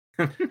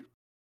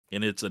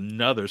 And it's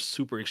another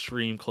super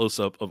extreme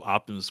close-up of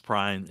Optimus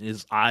Prime.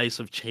 His eyes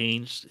have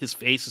changed. His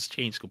face has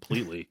changed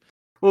completely.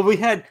 Well, we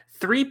had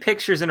 3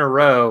 pictures in a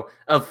row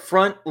of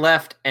front,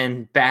 left,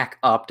 and back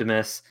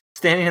Optimus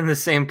standing in the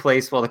same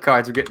place while the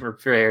cards were getting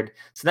repaired.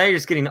 So now you're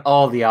just getting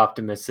all the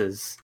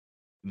Optimuses.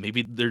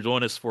 Maybe they're doing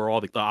this for all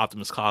the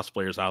Optimus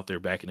cosplayers out there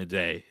back in the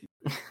day.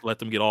 Let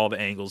them get all the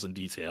angles and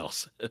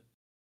details.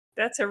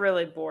 That's a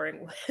really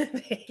boring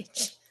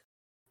page.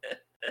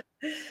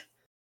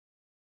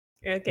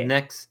 Okay.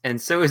 Next, and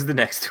so is the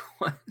next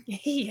one.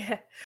 Yeah.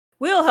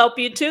 We'll help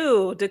you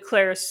too,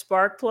 declares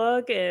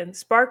Sparkplug. And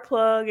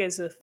Sparkplug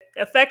is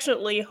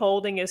affectionately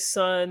holding his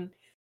son,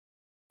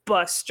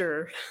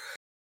 Buster.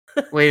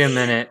 Wait a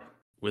minute.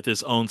 With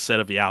his own set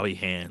of Yowie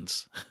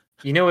hands.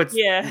 You know what's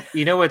Yeah.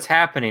 You know what's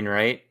happening,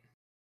 right?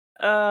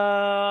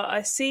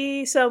 I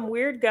see some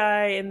weird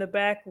guy in the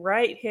back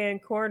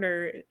right-hand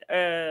corner.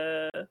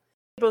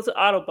 Both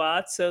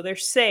Autobots, so they're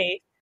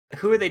safe.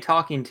 Who are they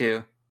talking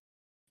to?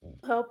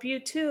 Help you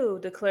too,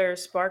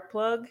 declares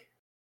Sparkplug.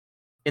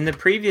 In the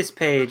previous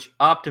page,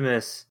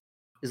 Optimus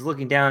is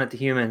looking down at the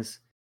humans.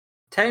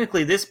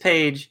 Technically, this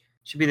page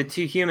should be the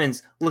 2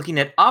 humans looking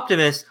at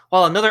Optimus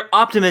while another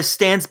Optimus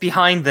stands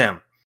behind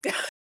them.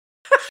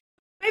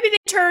 Maybe they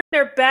turned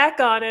their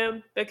back on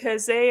him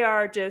because they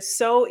are just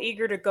so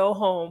eager to go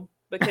home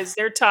because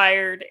they're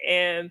tired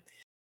and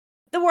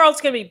the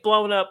world's going to be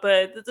blown up,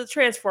 but the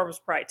Transformers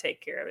probably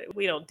take care of it.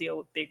 We don't deal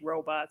with big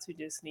robots. We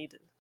just need to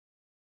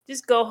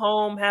just go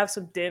home, have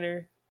some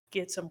dinner,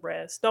 get some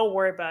rest. Don't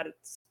worry about it,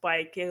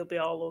 Spike. It'll be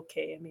all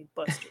okay. I mean,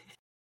 Buster.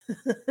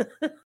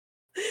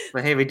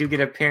 But hey, we do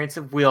get an appearance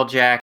of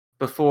Wheeljack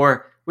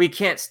before. We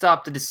can't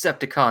stop the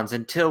Decepticons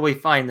until we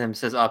find them,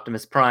 says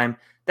Optimus Prime.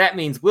 That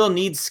means we'll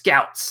need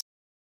scouts.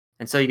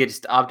 And so you get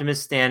just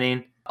Optimus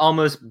standing,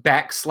 almost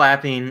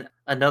backslapping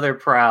another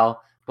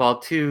Prowl, while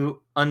 2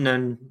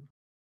 unknown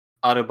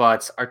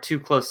Autobots are too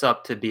close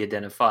up to be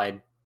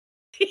identified.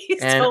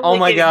 And Totally oh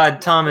my getting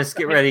god, Thomas,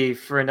 get ready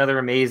for another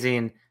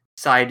amazing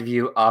side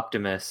view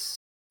Optimus.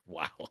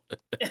 Wow.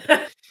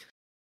 I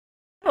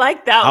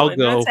like that I'll one.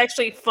 go. That's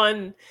actually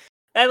fun.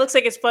 That looks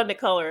like it's fun to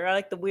color. I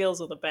like the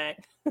wheels on the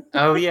back.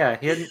 Oh yeah,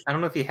 I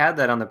don't know if he had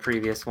that on the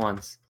previous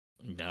ones.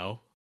 No.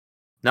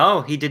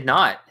 No, he did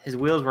not. His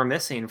wheels were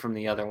missing from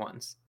the other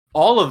ones.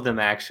 All of them,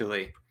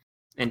 actually,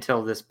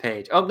 until this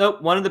page. Oh,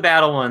 nope, one of the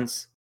battle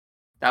ones.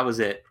 That was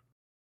it.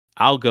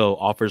 I'll go,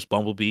 offers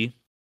Bumblebee.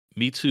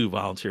 Me too,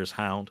 volunteers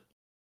Hound.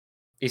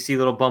 You see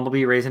little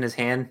Bumblebee raising his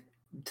hand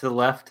to the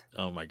left?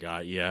 Oh my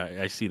god, yeah,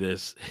 I see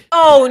this.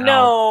 Oh Hound.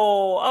 no!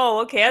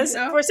 Oh, okay.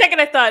 No. For a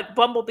second, I thought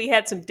Bumblebee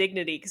had some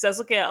dignity because I was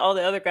looking at all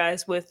the other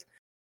guys with,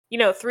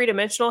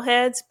 3-dimensional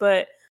heads,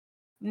 but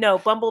no,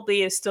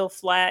 Bumblebee is still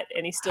flat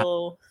and he's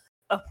still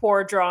a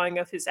poor drawing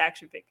of his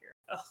action figure.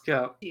 Oh,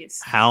 Go.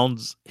 jeez.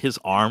 Hound's his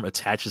arm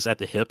attaches at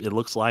the hip, it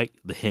looks like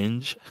the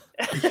hinge.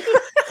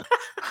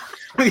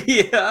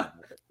 Yeah,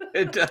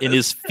 it does. And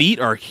his feet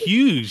are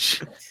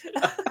huge.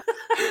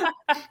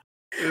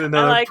 There's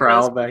another like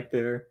Prowl those back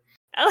there.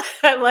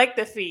 I like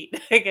the feet,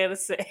 I gotta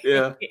say.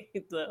 Yeah.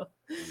 So,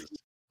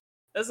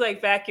 that's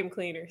like vacuum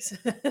cleaners.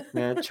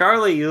 Yeah,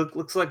 Charlie,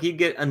 looks like you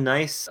get a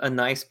nice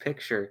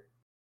picture.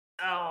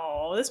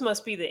 Oh, this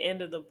must be the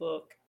end of the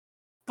book.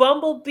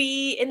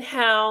 Bumblebee and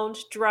Hound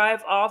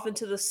drive off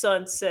into the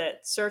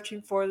sunset,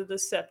 searching for the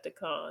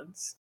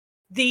Decepticons.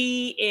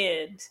 The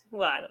end.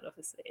 Well, I don't know if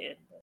it's the end,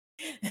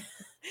 but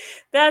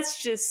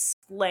that's just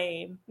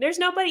lame. There's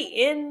nobody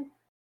in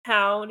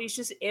Hound. He's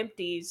just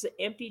empty. He's an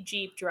empty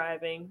Jeep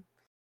driving.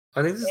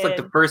 I think this is like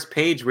the first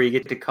page where you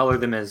get to color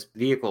them as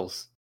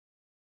vehicles.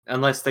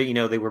 Unless they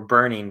were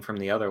burning from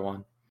the other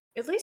one.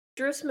 At least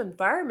drew some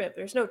environment.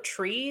 There's no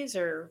trees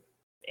or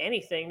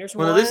anything. There's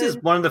Well, one. this is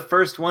one of the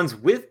first ones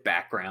with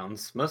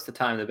backgrounds. Most of the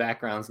time, the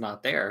background's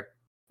not there.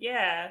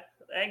 Yeah,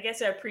 I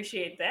guess I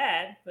appreciate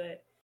that,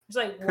 but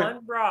there's like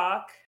one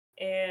rock,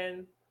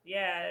 and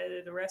yeah,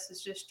 the rest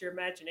is just your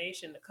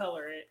imagination to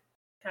color it.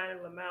 Kind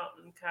of a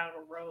mountain, kind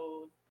of a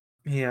road,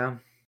 Yeah,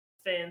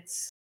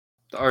 fence.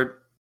 the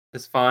art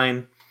is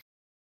fine.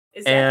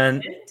 Is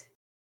And- that it?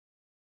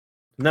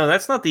 No,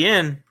 that's not the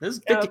end. There's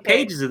 50 Okay.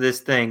 pages of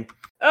this thing.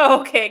 Oh,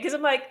 okay. Because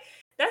I'm like,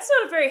 That's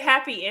not a very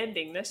happy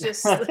ending. That's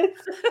just.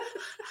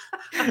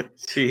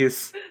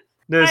 Jeez.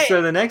 No,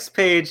 so the next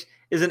page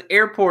is an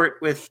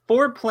airport with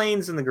 4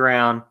 planes in the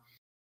ground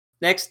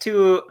next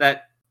to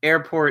that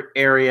airport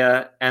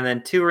area, and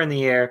then 2 are in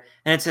the air,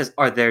 and it says,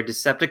 "Are there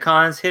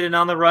Decepticons hidden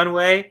on the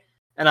runway?"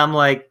 And I'm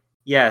like,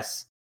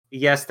 yes,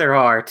 there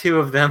are 2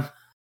 of them.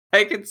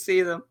 I can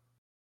see them.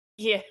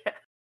 Yeah.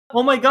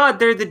 Oh my god,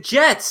 they're the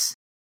jets!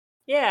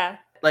 Yeah.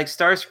 Like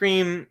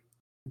Starscream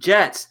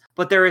jets,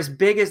 but they're as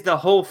big as the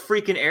whole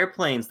freaking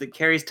airplanes that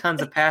carries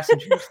tons of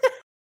passengers.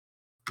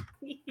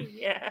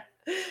 Yeah.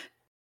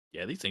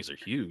 Yeah, these things are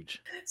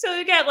huge. So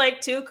we got like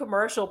 2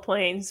 commercial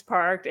planes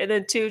parked, and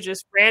then 2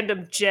 just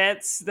random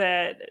jets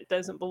that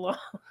doesn't belong.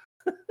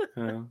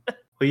 Well,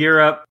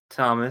 you're up,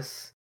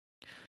 Thomas.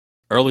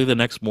 Early the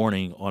next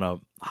morning on a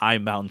high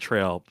mountain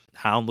trail,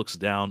 Hound looks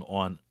down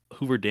on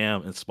Hoover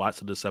Dam and spots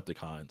the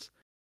Decepticons.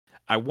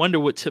 I wonder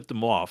what tipped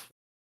him off,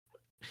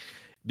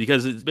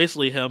 because it's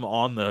basically him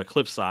on the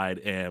cliffside,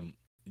 and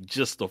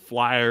just the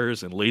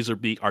flyers and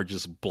Laserbeak are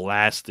just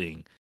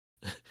blasting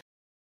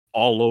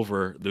all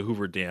over the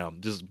Hoover Dam.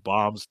 Just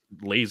bombs,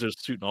 lasers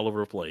shooting all over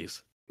the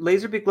place.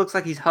 Laserbeak looks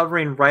like he's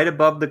hovering right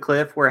above the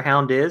cliff where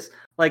Hound is.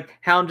 Like,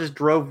 Hound just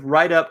drove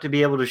right up to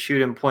be able to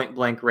shoot him point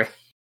blank range.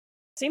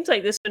 Seems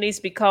like this one needs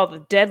to be called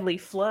the Deadly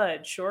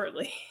Flood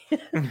shortly.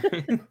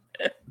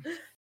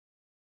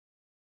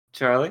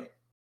 Charlie?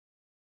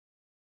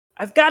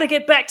 I've got to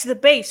get back to the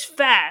base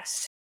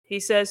fast, he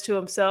says to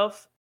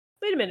himself.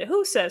 Wait a minute,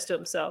 who says to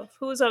himself?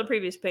 Who was on the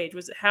previous page?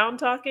 Was it Hound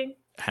talking?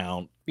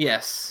 Hound.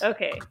 Yes.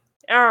 Okay.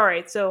 All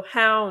right, so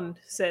Hound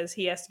says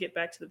he has to get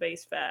back to the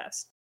base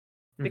fast.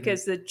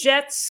 Because the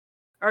jets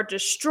are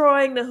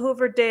destroying the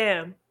Hoover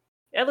Dam.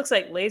 That looks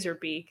like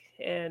Laserbeak,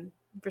 and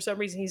for some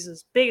reason he's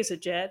as big as a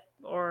jet,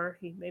 or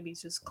maybe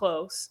he's just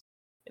close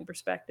in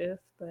perspective.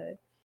 But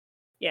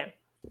yeah,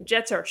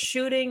 jets are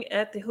shooting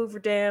at the Hoover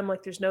Dam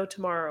like there's no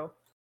tomorrow.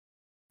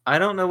 I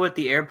don't know what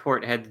the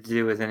airport had to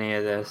do with any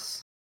of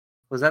this.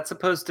 Was that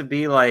supposed to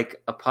be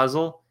like a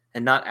puzzle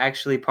and not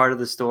actually part of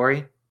the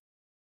story?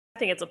 I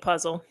think it's a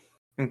puzzle.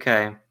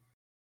 Okay.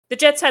 The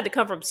jets had to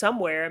come from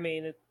somewhere. I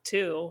mean,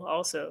 too,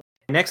 also.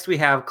 Next we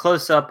have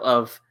close-up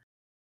of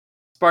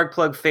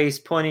Sparkplug face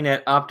pointing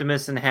at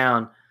Optimus and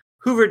Hound.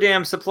 Hoover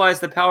Dam supplies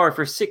the power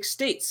for 6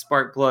 states,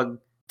 Sparkplug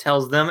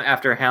tells them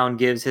after Hound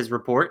gives his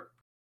report.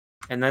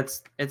 And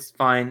it's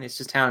fine. It's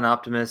just Hound and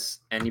Optimus,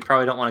 and you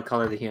probably don't want to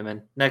color the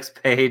human.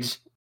 Next page.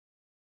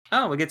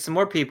 Oh, we get some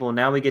more people.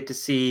 Now we get to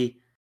see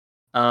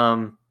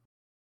God,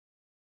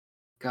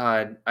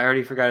 I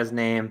already forgot his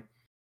name.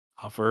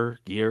 Huffer,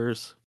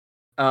 Gears.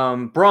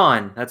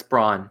 Brawn. That's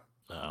Brawn.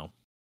 No.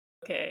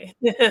 Okay.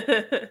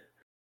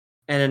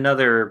 And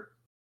another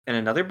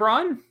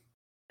Brawn?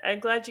 I'm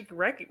glad you can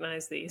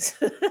recognize these.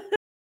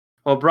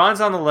 Well,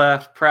 Brawn's on the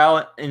left,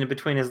 Prowl in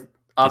between his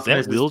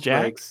Optimus' Is that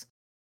Wheeljack? legs.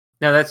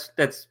 No,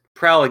 that's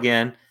Prowl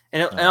again.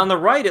 And on the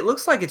right, it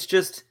looks like it's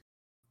just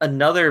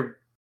another.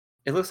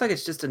 It looks like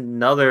it's just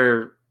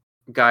another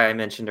guy I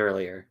mentioned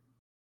earlier.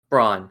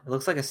 Brawn. It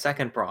looks like a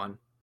second Brawn.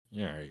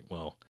 All right.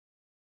 Well,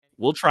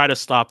 we'll try to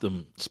stop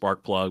them,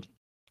 Sparkplug.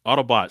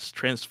 Autobots,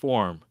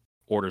 transform,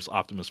 orders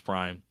Optimus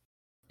Prime.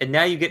 And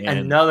now you get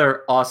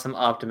another awesome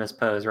Optimus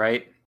pose,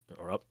 right?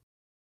 Or up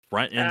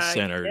front and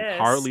center. Yes.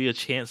 Hardly a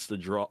chance to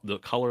draw the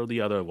color of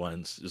the other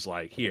ones. Just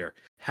like, here,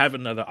 have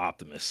another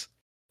Optimus.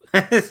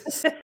 Oh,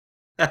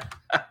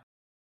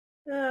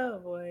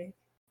 boy.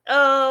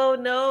 Oh,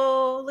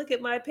 no. Look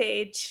at my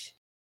page.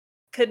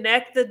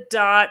 Connect the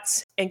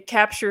dots and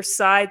capture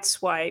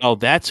Sideswipe. Oh,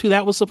 that's who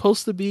that was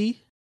supposed to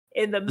be?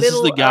 In the This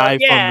middle. is the guy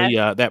from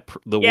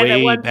the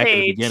way one back at the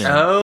page. beginning.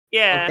 Oh,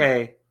 Yeah.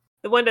 okay.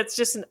 The one that's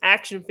just an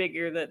action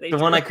figure that they The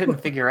one I drew.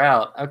 couldn't figure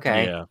out.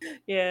 Okay. Yeah.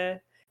 Yeah.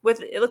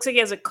 It looks like he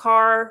has a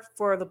car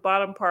for the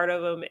bottom part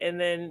of him,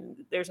 and then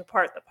there's a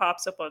part that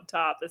pops up on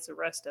top. That's the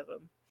rest of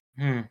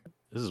him.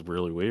 This is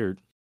really weird.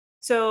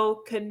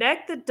 So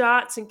connect the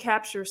dots and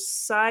capture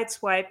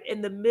Sideswipe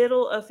in the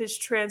middle of his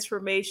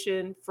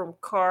transformation from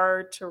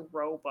car to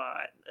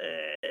robot.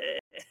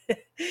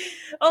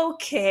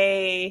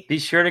 Okay. Be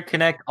sure to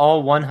connect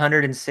all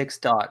 106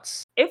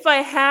 dots. If I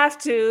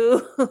have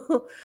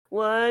to.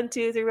 1,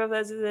 2, 3, 4,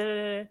 5,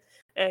 6,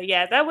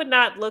 yeah, that would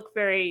not look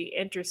very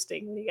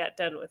interesting when you got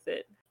done with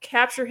it.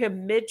 Capture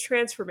him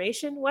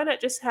mid-transformation? Why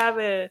not just have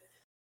a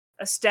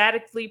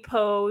statically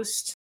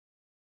posed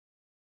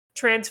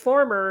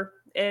transformer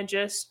and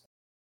just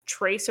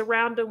trace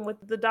around him with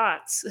the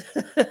dots?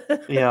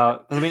 Yeah,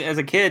 I mean, as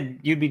a kid,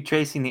 you'd be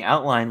tracing the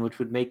outline, which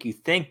would make you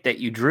think that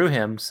you drew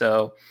him,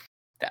 so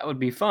that would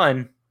be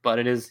fun, but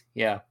it is,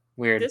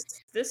 weird.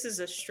 This is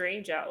a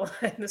strange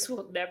outline. This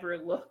will never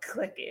look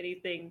like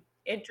anything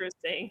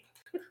interesting.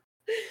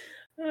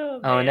 Oh,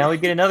 and now we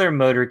get another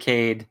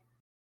motorcade.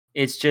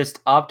 It's just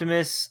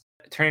Optimus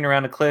turning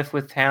around a cliff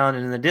with Hound,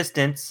 and in the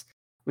distance,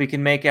 we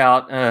can make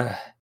out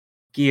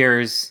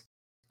Gears,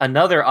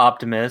 another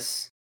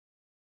Optimus,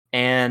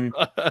 and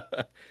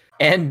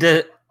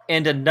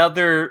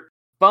another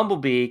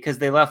Bumblebee, because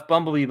they left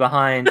Bumblebee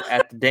behind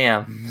at the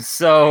dam.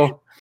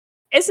 So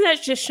Isn't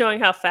that just showing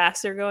how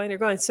fast they're going? They're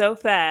going so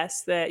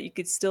fast that you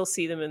could still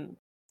see them, and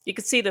you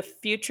could see the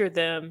future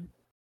them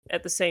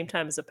at the same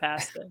time as the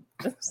past them.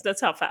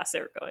 That's how fast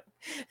they were going.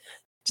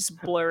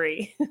 Just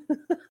blurry.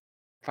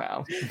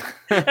 Wow.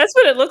 That's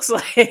what it looks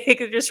like.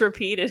 Just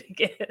repeat it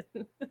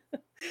again.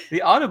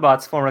 The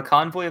Autobots form a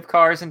convoy of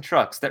cars and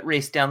trucks that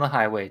race down the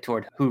highway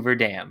toward Hoover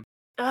Dam.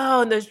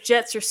 Oh, and those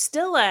jets are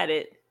still at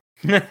it.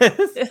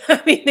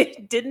 I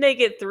mean, didn't they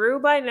get through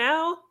by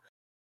now?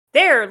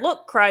 There,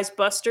 look, cries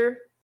Buster.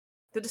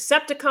 The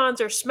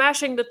Decepticons are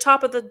smashing the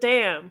top of the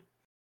dam.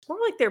 It's more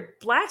like they're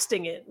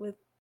blasting it with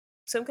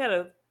some kind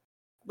of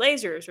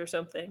lasers or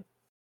something.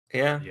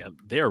 Yeah. Yeah,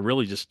 they are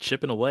really just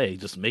chipping away,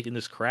 just making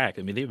this crack.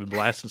 I mean, they've been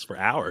blasting this for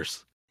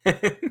hours.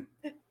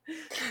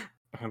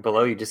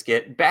 Below you just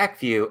get back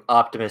view,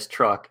 Optimus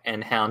truck,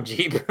 and Hound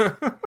Jeep.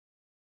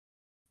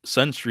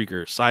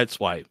 Sunstreaker,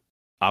 sideswipe.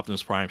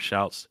 Optimus Prime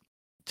shouts,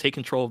 take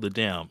control of the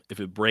dam. If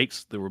it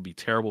breaks, there will be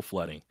terrible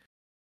flooding.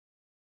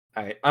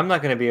 All right, I'm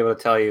not going to be able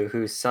to tell you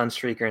who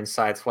Sunstreaker and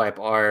Sideswipe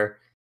are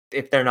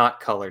if they're not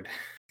colored,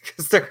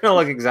 because they're going to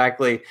look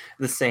exactly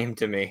the same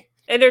to me.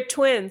 And they're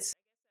twins.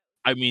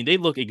 I mean, they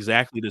look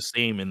exactly the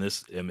same in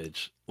this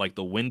image. Like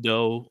the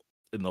window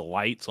and the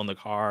lights on the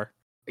car.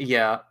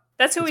 Yeah.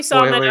 That's who we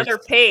saw on that other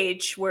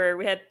page where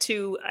we had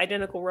two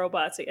identical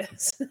robots, I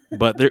guess.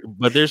 But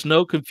there's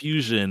no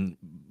confusion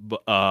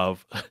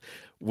of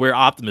where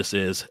Optimus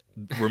is,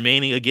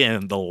 remaining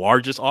again the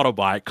largest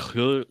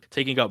Autobot,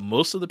 taking up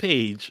most of the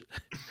page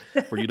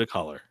for you to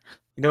color.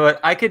 You know what?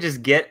 I could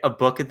just get a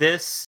book of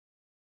this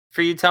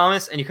for you,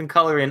 Thomas, and you can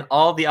color in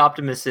all the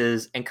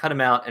Optimuses and cut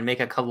them out and make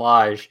a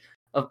collage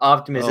of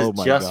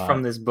Optimuses just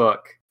from this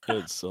book.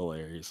 It's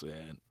hilarious,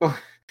 man.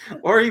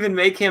 Or even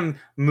make him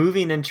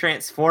moving and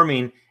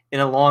transforming in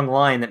a long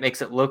line that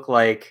makes it look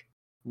like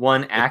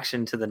one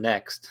action to the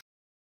next.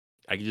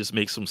 I could just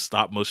make some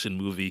stop motion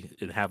movie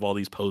and have all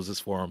these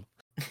poses for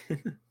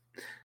him.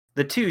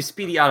 The two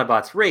speedy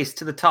Autobots race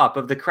to the top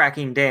of the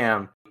cracking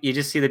dam. You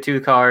just see the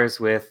two cars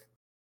with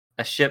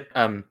a ship,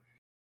 a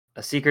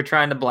seeker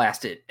trying to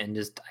blast it and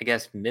just, I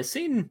guess,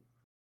 missing?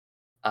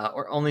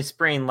 Or only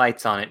spraying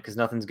lights on it because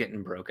nothing's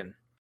getting broken.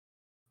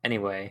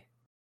 Anyway,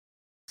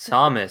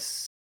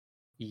 Thomas,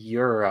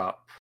 you're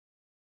up.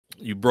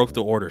 You broke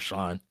the order,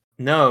 Sean.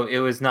 No, it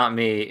was not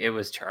me. It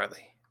was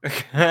Charlie.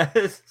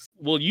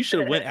 Well, you should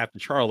have went after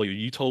Charlie.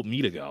 You told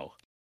me to go.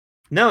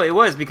 No, it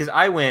was because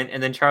I went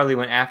and then Charlie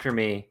went after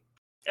me.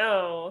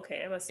 Oh,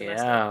 okay. I must have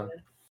messed up.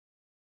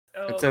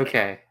 Oh, it's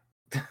okay.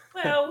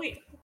 Well,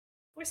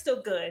 we're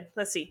still good.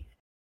 Let's see.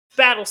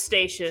 Battle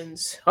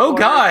stations. Oh,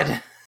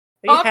 God.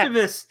 Yeah.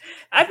 Optimus.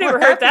 I've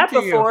never heard that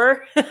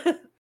before.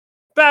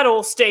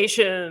 Battle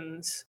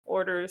stations.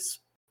 Orders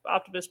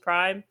Optimus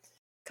Prime.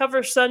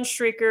 Cover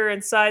Sunstreaker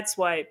and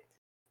Sideswipe.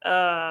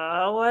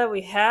 What do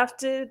we have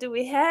to? Do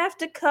we have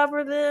to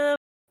cover them?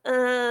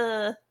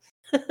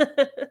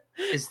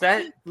 Is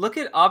that, look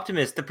at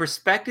Optimus, the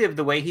perspective,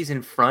 the way he's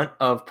in front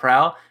of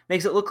Prowl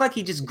makes it look like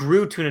he just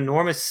grew to an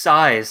enormous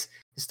size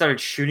and started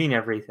shooting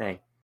everything.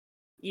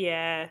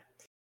 Yeah.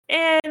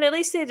 And at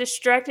least they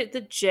distracted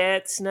the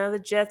jets. Now the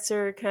jets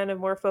are kind of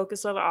more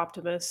focused on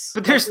Optimus.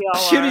 But they're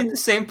shooting the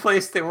same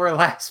place they were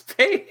last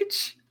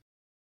page.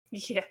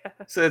 Yeah.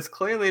 So it's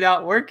clearly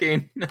not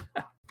working.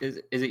 Is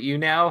it you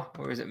now,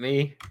 or is it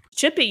me?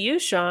 Should be you,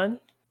 Sean.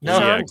 No,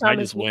 yeah, I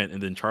just went,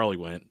 and then Charlie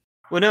went.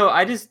 Well, no,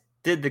 I just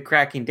did the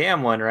cracking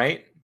dam one,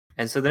 right?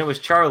 And so then it was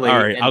Charlie. All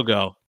right, I'll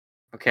go.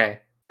 Okay.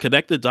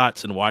 Connect the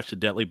dots and watch the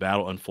deadly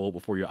battle unfold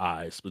before your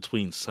eyes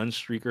between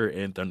Sunstreaker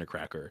and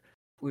Thundercracker.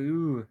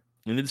 Ooh.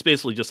 And it's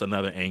basically just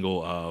another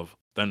angle of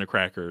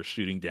Thundercracker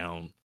shooting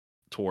down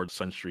towards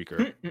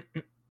Sunstreaker.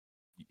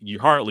 You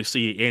hardly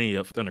see any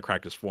of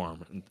Thundercracker's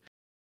form.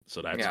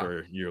 So that's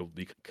where you'll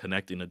be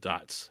connecting the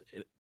dots.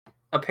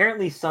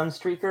 Apparently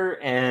Sunstreaker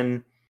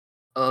and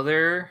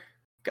other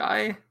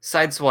guy,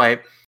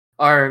 Sideswipe,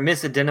 are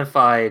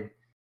misidentified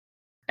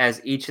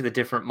as each of the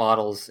different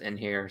models in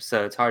here.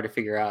 So it's hard to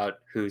figure out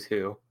who's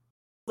who.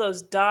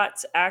 Those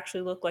dots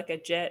actually look like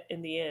a jet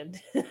in the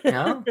end.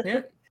 Oh,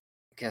 yeah.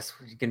 Guess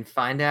we can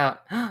find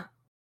out.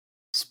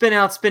 Spin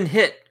out, spin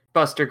hit,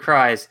 Buster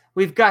cries.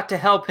 We've got to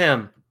help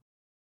him.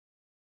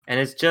 And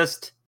it's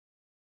just...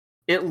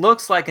 It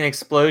looks like an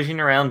explosion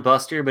around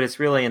Buster, but it's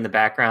really in the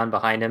background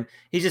behind him.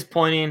 He's just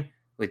pointing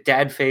with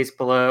dad face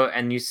below,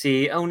 and you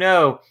see, oh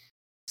no,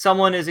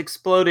 someone is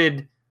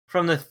exploded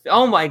from the...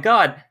 Oh my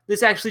god,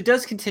 this actually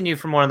does continue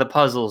from one of the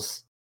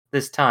puzzles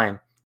this time.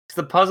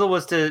 So the puzzle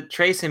was to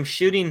trace him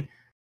shooting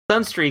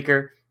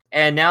Sunstreaker,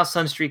 and now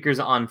Sunstreaker's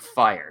on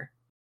fire.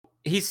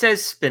 He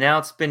says spin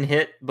out, spin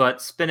hit,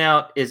 but spin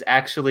out is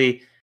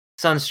actually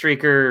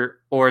Sunstreaker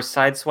or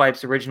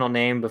Sideswipe's original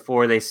name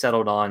before they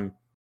settled on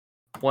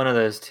one of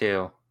those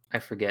two. I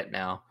forget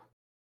now.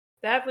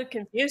 That would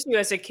confuse you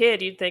as a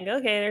kid. You'd think,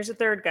 okay, there's a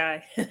third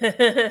guy.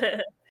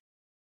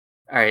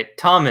 All right,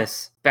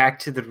 Thomas, back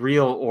to the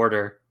real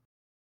order.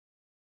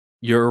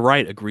 You're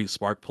right, agreed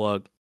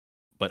Sparkplug.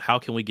 But how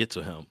can we get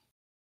to him?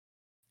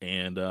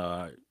 And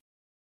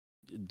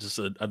just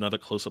another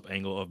close-up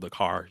angle of the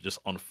car just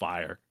on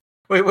fire.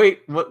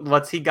 Wait.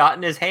 What's he got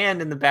in his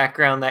hand in the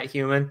background, that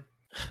human?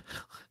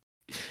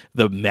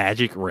 The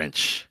magic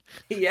wrench.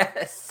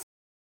 Yes.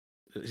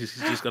 He's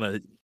just going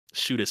to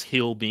shoot his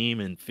heel beam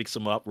and fix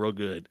him up real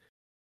good.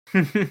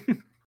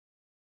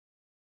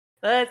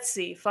 Let's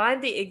see.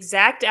 Find the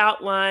exact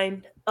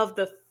outline of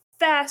the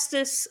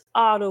fastest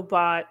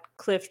Autobot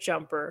cliff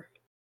jumper.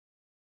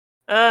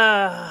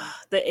 The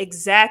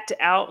exact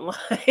outline.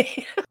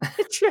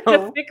 I'm trying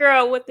to figure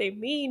out what they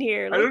mean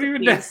here. I don't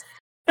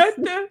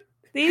even know.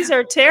 These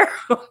are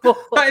terrible.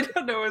 I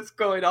don't know what's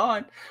going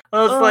on.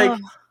 I was like,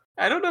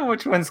 I don't know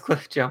which one's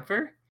cliff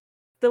jumper.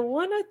 The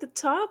one at the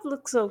top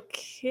looks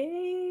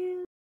okay.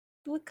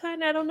 What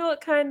kind? I don't know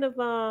what kind of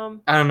I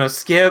don't know.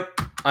 Skip.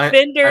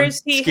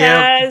 fenders he Skip.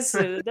 has.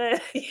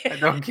 I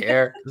don't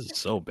care. This is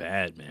so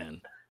bad,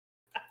 man.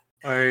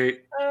 All right.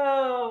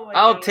 Oh my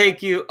I'll God.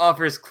 take you,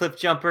 offers Cliff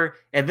Jumper,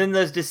 and then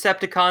those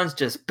Decepticons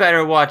just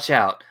better watch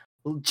out.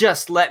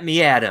 Just let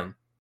me at him.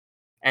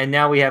 And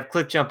now we have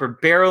Cliff Jumper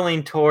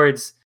barreling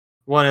towards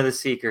one of the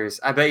Seekers.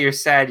 I bet you're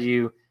sad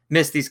you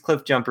missed these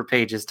Cliff Jumper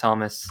pages,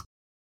 Thomas.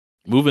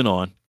 Moving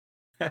on.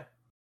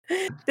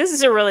 This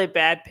is a really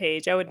bad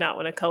page. I would not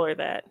want to color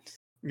that.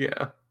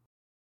 Yeah.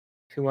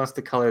 Who wants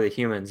to color the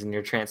humans in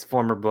your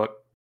Transformer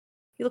book?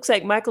 He looks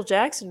like Michael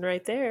Jackson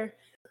right there.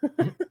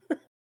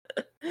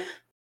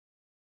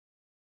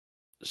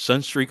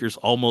 Sunstreaker's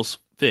almost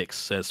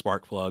fixed, says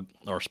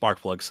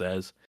Sparkplug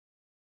says.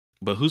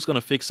 But who's going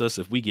to fix us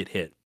if we get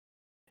hit?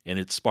 And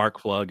it's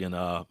Sparkplug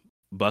and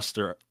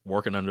Buster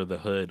working under the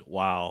hood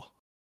while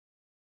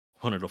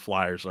one of the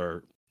flyers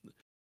are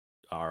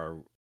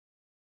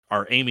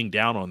aiming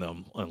down on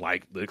them, and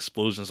like the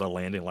explosions are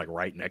landing like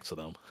right next to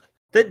them.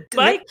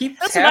 That keeps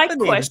that's happening.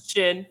 my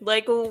question.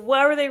 Like,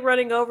 why were they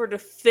running over to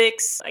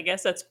fix? I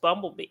guess that's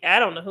Bumblebee. I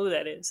don't know who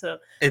that is. So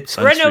It's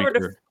running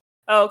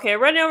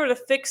over to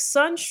fix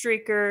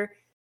Sunstreaker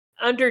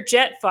under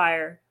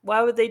Jetfire.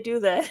 Why would they do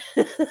that?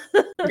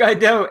 I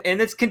know, and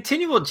it's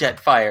continual jet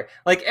fire.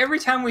 Like every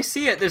time we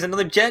see it, there's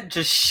another jet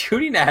just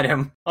shooting at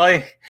him.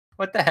 Like,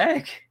 what the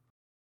heck?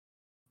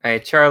 All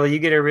right, Charlie, you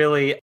get a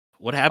really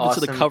What happened to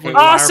the Awesome cover? page.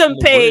 Awesome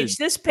page. Bridge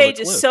This for the page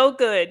is cliff? so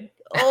good.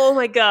 Oh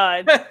my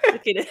God. Look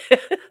at it.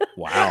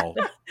 Wow.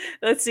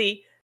 Let's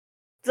see.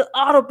 The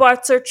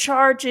Autobots are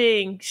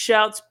charging,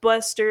 shouts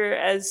Buster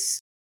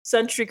as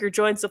Sunstreaker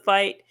joins the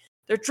fight.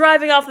 They're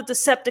driving off the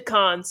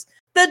Decepticons.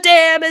 The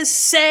dam is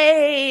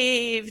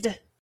saved.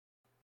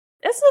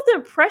 That's not the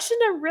impression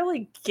I'm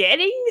really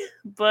getting,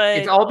 but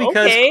It's all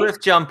because okay.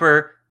 Cliff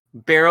Jumper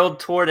barreled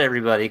toward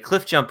everybody.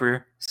 Cliff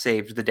Jumper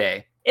saved the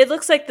day. It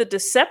looks like the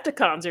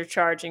Decepticons are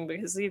charging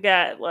because you've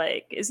got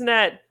like, isn't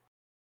that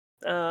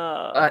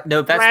No,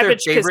 that's their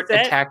Ravage favorite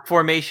Cassette? attack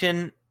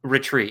formation,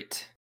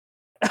 retreat.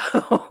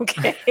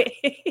 Okay.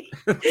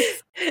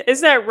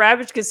 Isn't that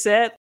Ravage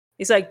Cassette?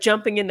 He's like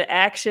jumping into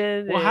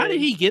action. Well, how did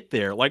and- he get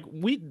there? Like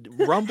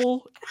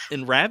Rumble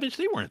and Ravage,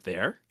 they weren't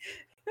there.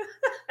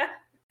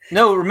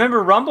 No,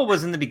 remember Rumble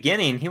was in the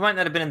beginning. He might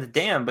not have been in the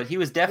dam, but he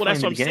was Well, definitely that's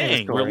in the what I'm beginning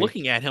saying. of the story. We're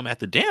looking at him at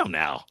the dam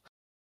now.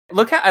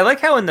 I like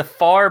how in the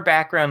far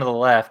background to the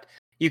left,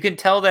 you can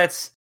tell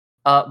that's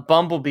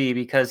Bumblebee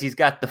because he's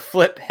got the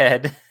flip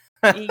head.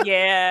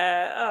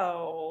 Yeah.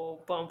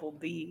 Oh,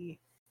 Bumblebee.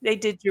 They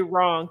did you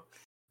wrong.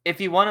 If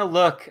you want to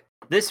look,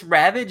 this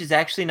Ravage is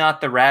actually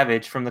not the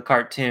Ravage from the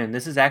cartoon.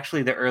 This is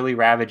actually the early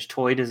Ravage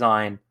toy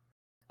design.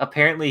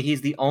 Apparently, he's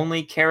the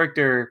only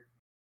character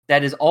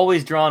that is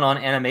always drawn on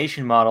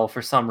animation model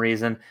for some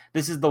reason.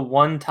 This is the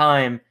one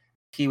time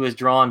he was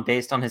drawn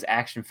based on his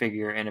action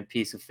figure in a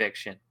piece of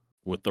fiction.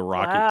 With the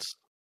rockets.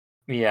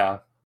 Yeah.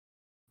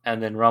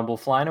 And then Rumble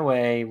flying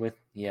away with,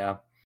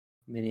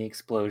 mini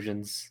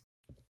explosions.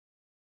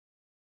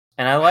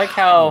 And I like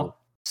how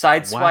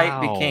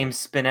Sideswipe Wow. became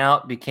Spin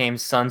Out, became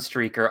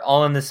Sunstreaker,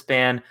 all in the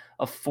span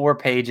of 4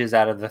 pages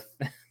out of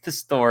the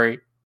story.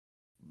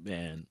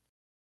 Man.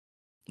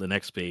 The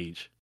next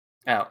page.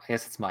 Oh, I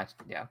guess it's my,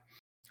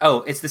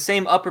 Oh, it's the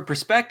same upper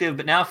perspective,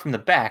 but now from the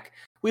back.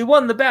 We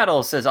won the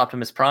battle, says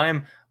Optimus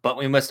Prime, but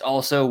we must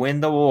also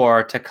win the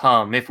war to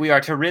come if we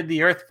are to rid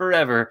the Earth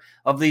forever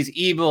of these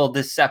evil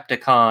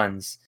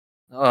Decepticons.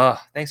 Ugh,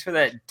 thanks for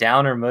that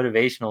downer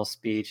motivational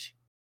speech.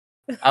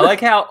 I like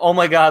how, oh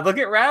my god, look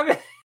at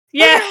Rabbit.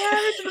 Yeah.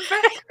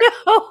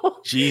 No.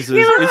 Jesus,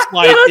 He looks- it's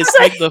like he looks it's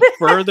like like- the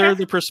further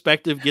the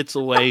perspective gets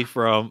away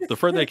from the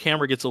further the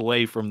camera gets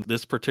away from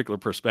this particular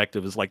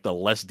perspective is like the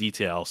less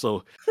detail.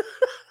 So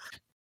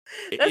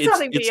That's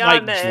something it's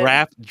beyond like that.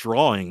 draft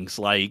drawings,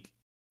 like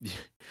you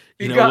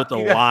You know, got- with the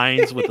you got-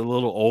 lines, with the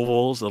little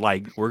ovals.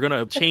 Like we're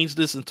gonna change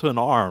this into an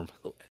arm.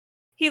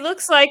 He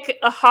looks like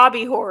a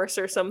hobby horse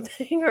or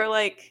something, or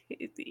like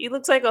he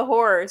looks like a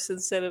horse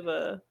instead of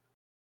a.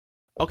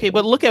 Okay,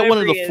 but look at one of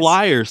Whatever the he is.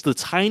 flyers, the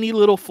tiny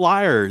little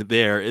flyer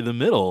there in the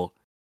middle.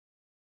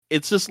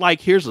 It's just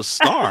like here's a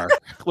star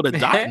with a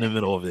dot in the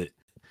middle of it.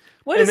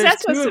 What And is there's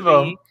that supposed two to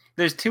of be? them.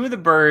 There's 2 of the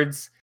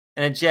birds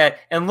and a jet.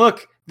 And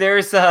look,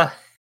 there's a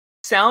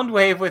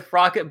Soundwave with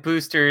rocket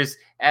boosters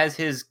as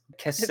his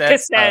cassette.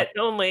 Cassette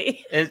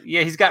only.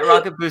 He's got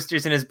rocket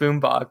boosters in his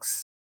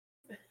boombox.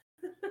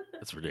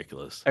 That's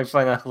ridiculous. I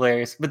find that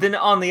hilarious. But then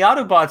on the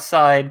Autobot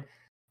side,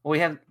 we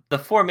have the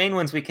 4 main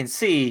ones we can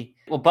see.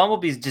 Well,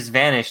 Bumblebee's just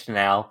vanished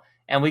now.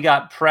 And we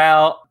got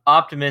Prowl,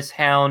 Optimus,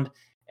 Hound,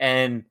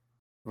 and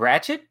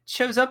Ratchet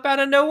shows up out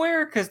of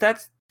nowhere? Because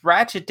that's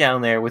Ratchet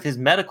down there with his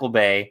medical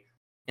bay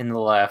in the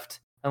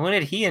left. And when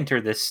did he enter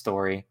this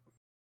story?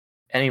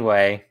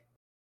 Anyway.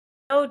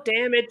 No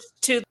damage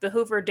to the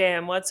Hoover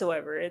Dam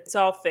whatsoever. It's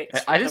all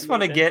fixed. I just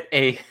want to get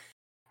a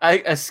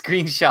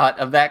screenshot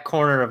of that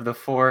corner of the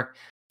 4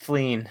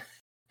 fleeing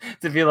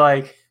to be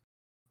like,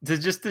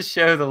 to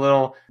show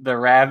the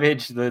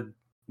Ravage, the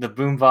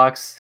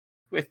boombox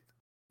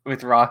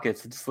with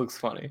rockets. It just looks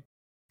funny.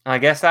 I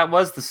guess that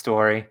was the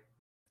story.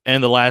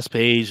 And the last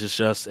page is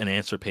just an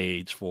answer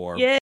page for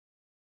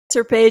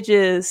answer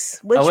pages.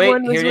 Which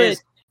one was here it which?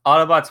 is.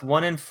 Autobots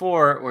 1 and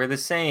 4 were the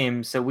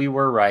same, so we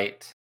were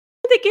right.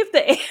 What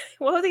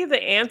would they give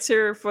the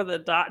answer for the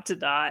dot to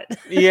dot?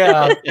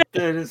 Yeah,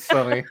 it is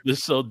funny. This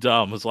is so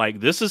dumb. It's like,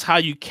 this is how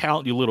you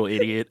count, you little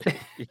idiot.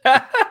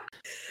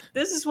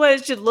 This is what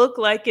it should look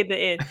like in the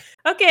end.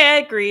 Okay, I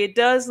agree. It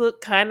does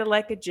look kind of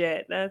like a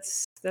jet.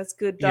 That's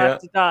good dot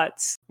to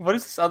dots. What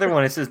is this other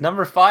one? It says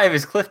number 5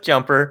 is Cliff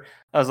Jumper.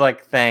 I was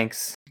like,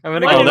 thanks. I'm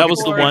gonna that was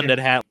the one that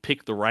had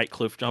picked the right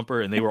Cliff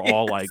Jumper, and they were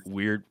all like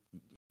weird.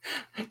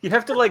 You'd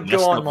have to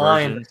go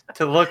online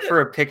to look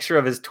for a picture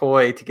of his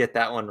toy to get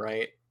that one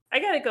right. I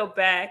gotta go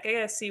back. I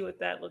gotta see what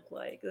that looked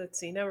like. Let's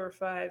see, number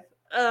 5.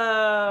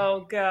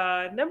 Oh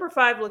god, number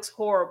 5 looks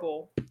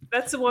horrible.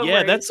 That's the one.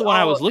 Yeah, that's the one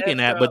I was looking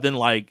at. But then,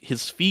 like,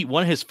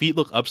 one of his feet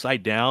look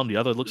upside down, the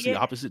other looks the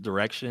opposite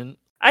direction.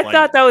 I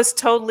thought that was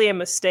totally a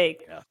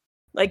mistake. Yeah.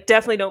 Like,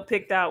 definitely don't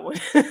pick that one.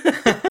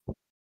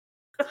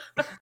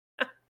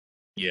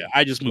 Yeah,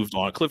 I just moved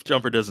on. Cliff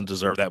Jumper doesn't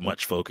deserve that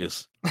much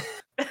focus.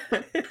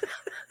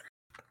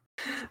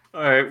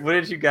 All right, what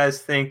did you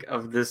guys think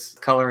of this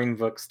coloring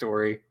book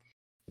story?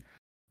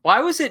 Why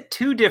was it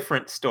 2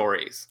 different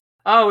stories?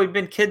 Oh, we've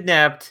been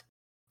kidnapped,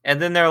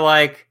 and then they're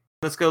like,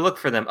 let's go look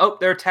for them. Oh,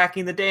 they're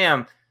attacking the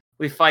dam.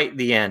 We fight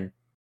the end.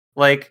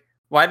 Like,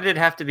 why did it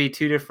have to be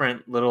 2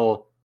 different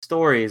little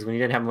stories when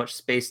you didn't have much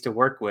space to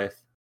work with?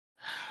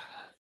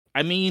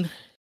 I mean,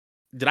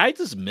 did I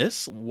just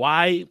miss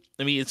why?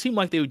 I mean, it seemed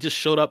like they just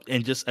showed up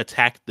and just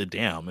attacked the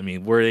dam. I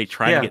mean, were they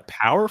trying to get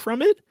power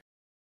from it?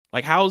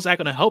 Like, how is that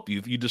going to help you?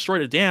 If you destroy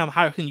the dam,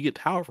 how can you get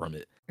power from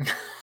it?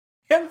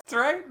 That's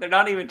right. They're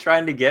not even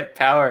trying to get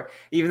power,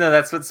 even though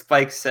that's what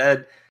Spike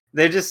said.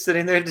 They're just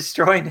sitting there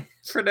destroying it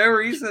for no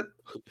reason.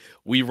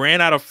 We ran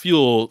out of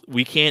fuel.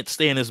 We can't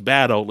stay in this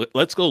battle.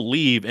 Let's go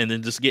leave and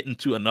then just get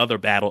into another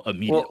battle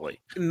immediately.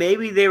 Well,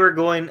 maybe they were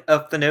going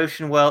up the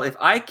notion, well, if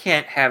I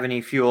can't have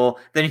any fuel,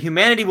 then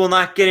humanity will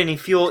not get any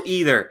fuel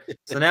either.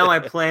 So now my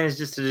plan is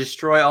just to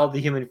destroy all the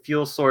human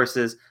fuel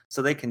sources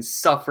so they can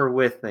suffer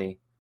with me.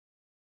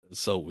 It's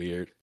so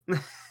weird.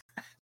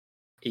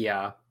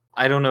 Yeah.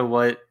 I don't know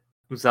what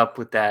was up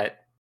with that.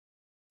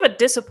 A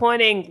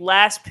disappointing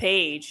last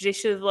page. They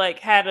should have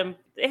had them.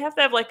 They have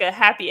to have a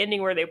happy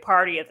ending where they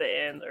party at the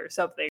end or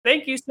something.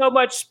 Thank you so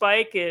much,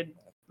 Spike and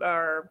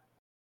our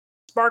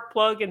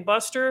Sparkplug and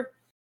Buster.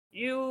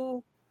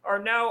 You are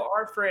now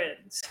our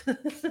friends.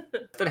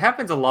 That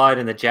happens a lot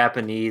in the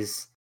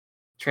Japanese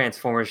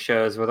Transformers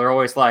shows where they're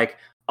always like,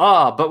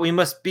 but we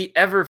must be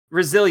ever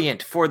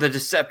resilient for the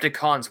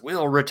Decepticons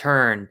will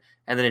return.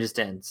 And then it just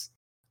ends.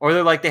 Or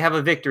they're like, they have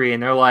a victory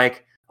and they're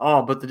like,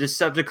 but the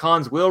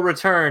Decepticons will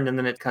return. And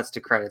then it cuts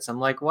to credits. I'm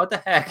like, what the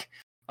heck?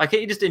 Why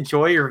can't you just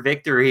enjoy your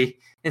victory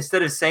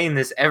instead of saying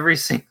this every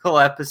single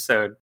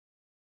episode?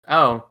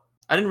 Oh,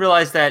 I didn't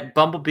realize that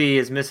Bumblebee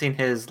is missing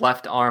his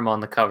left arm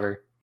on the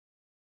cover.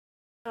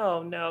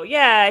 Oh, no.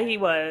 Yeah, he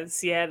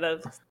was. Yeah,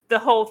 the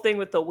whole thing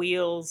with the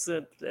wheels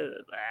and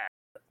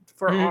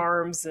for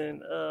arms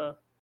and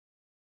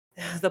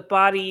the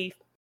body,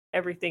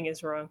 everything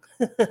is wrong.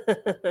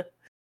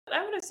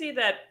 I want to see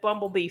that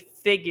Bumblebee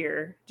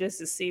figure just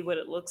to see what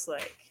it looks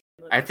like.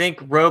 I think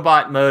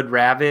Robot Mode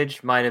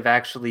Ravage might have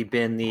actually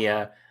been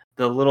the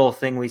little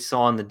thing we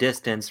saw in the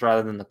distance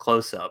rather than the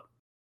close-up.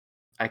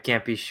 I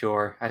can't be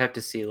sure. I'd have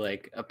to see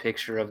a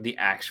picture of the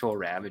actual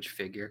Ravage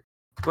figure.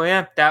 But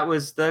yeah, that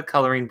was the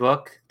coloring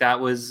book. That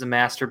was a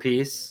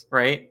masterpiece,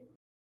 right?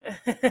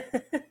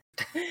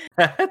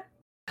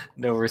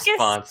 No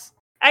response.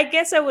 I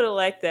guess I would have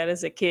liked that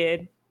as a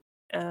kid.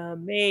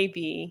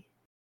 Maybe.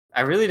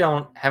 I really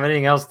don't have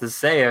anything else to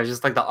say. I was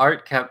just the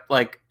art kept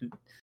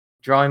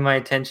drawing my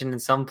attention in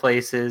some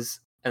places,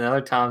 and other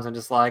times I'm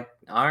just like,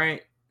 all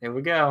right, here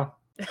we go.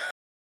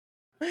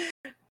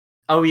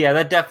 Oh yeah,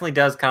 that definitely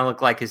does kind of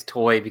look like his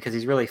toy because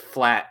he's really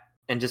flat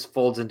and just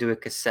folds into a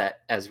cassette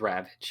as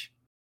Ravage.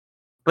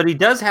 But he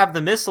does have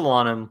the missile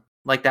on him,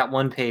 like that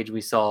one page we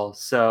saw.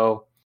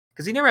 So,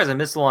 because he never has a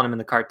missile on him in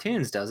the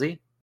cartoons, does he?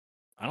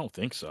 I don't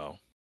think so.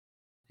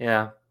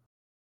 Yeah.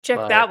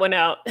 Check that one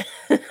out.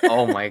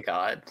 Oh my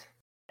god.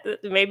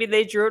 Maybe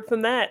they drew it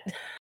from that.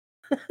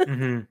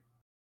 Mm-hmm.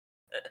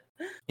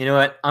 You know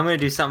what? I'm going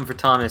to do something for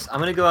Thomas. I'm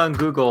going to go on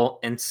Google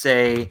and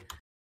say,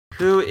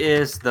 who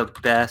is the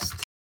best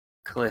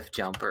Cliff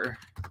Jumper?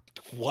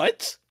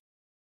 What?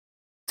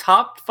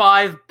 top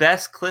 5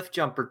 best cliff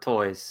jumper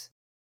toys.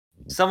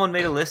 Someone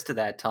made a list of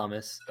that,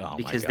 Thomas,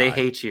 because they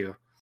hate you.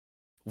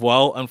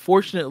 Well,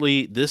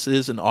 unfortunately, this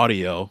is an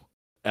audio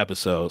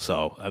episode,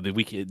 so I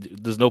mean,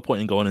 there's no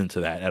point in going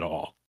into that at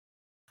all.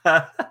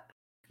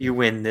 You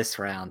win this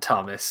round,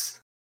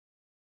 Thomas.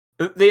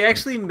 They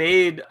actually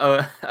made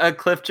a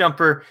cliff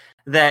jumper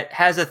that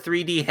has a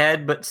 3D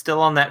head, but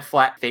still on that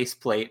flat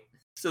faceplate,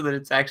 so that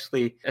it's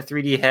actually a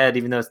 3D head,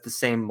 even though it's the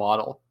same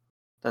model.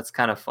 That's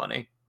kind of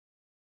funny.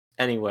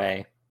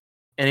 Anyway,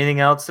 anything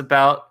else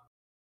about?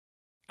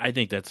 I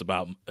think that's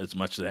about as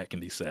much as that can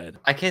be said.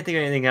 I can't think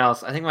of anything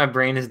else. I think my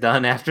brain is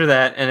done after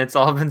that, and it's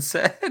all been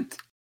said.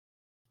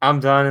 I'm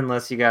done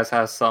unless you guys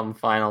have something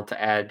final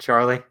to add,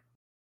 Charlie.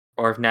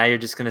 Or if now you're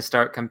just going to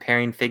start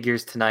comparing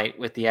figures tonight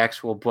with the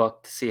actual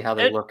book to see how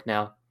they look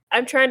now.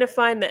 I'm trying to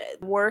find the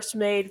worst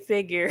made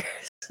figure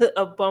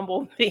of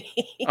Bumblebee.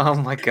 Oh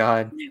my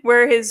god.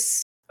 Where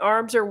his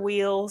arms are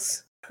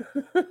wheels.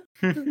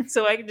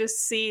 So I can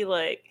just see,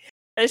 like,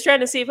 I was trying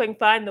to see if I can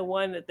find the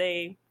one that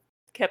they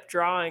kept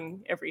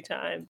drawing every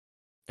time.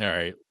 All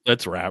right,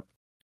 let's wrap.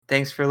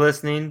 Thanks for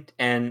listening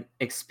and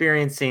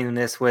experiencing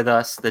this with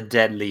us, the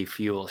deadly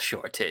fuel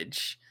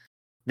shortage.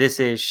 This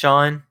is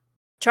Sean,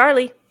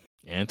 Charlie,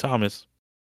 and Thomas.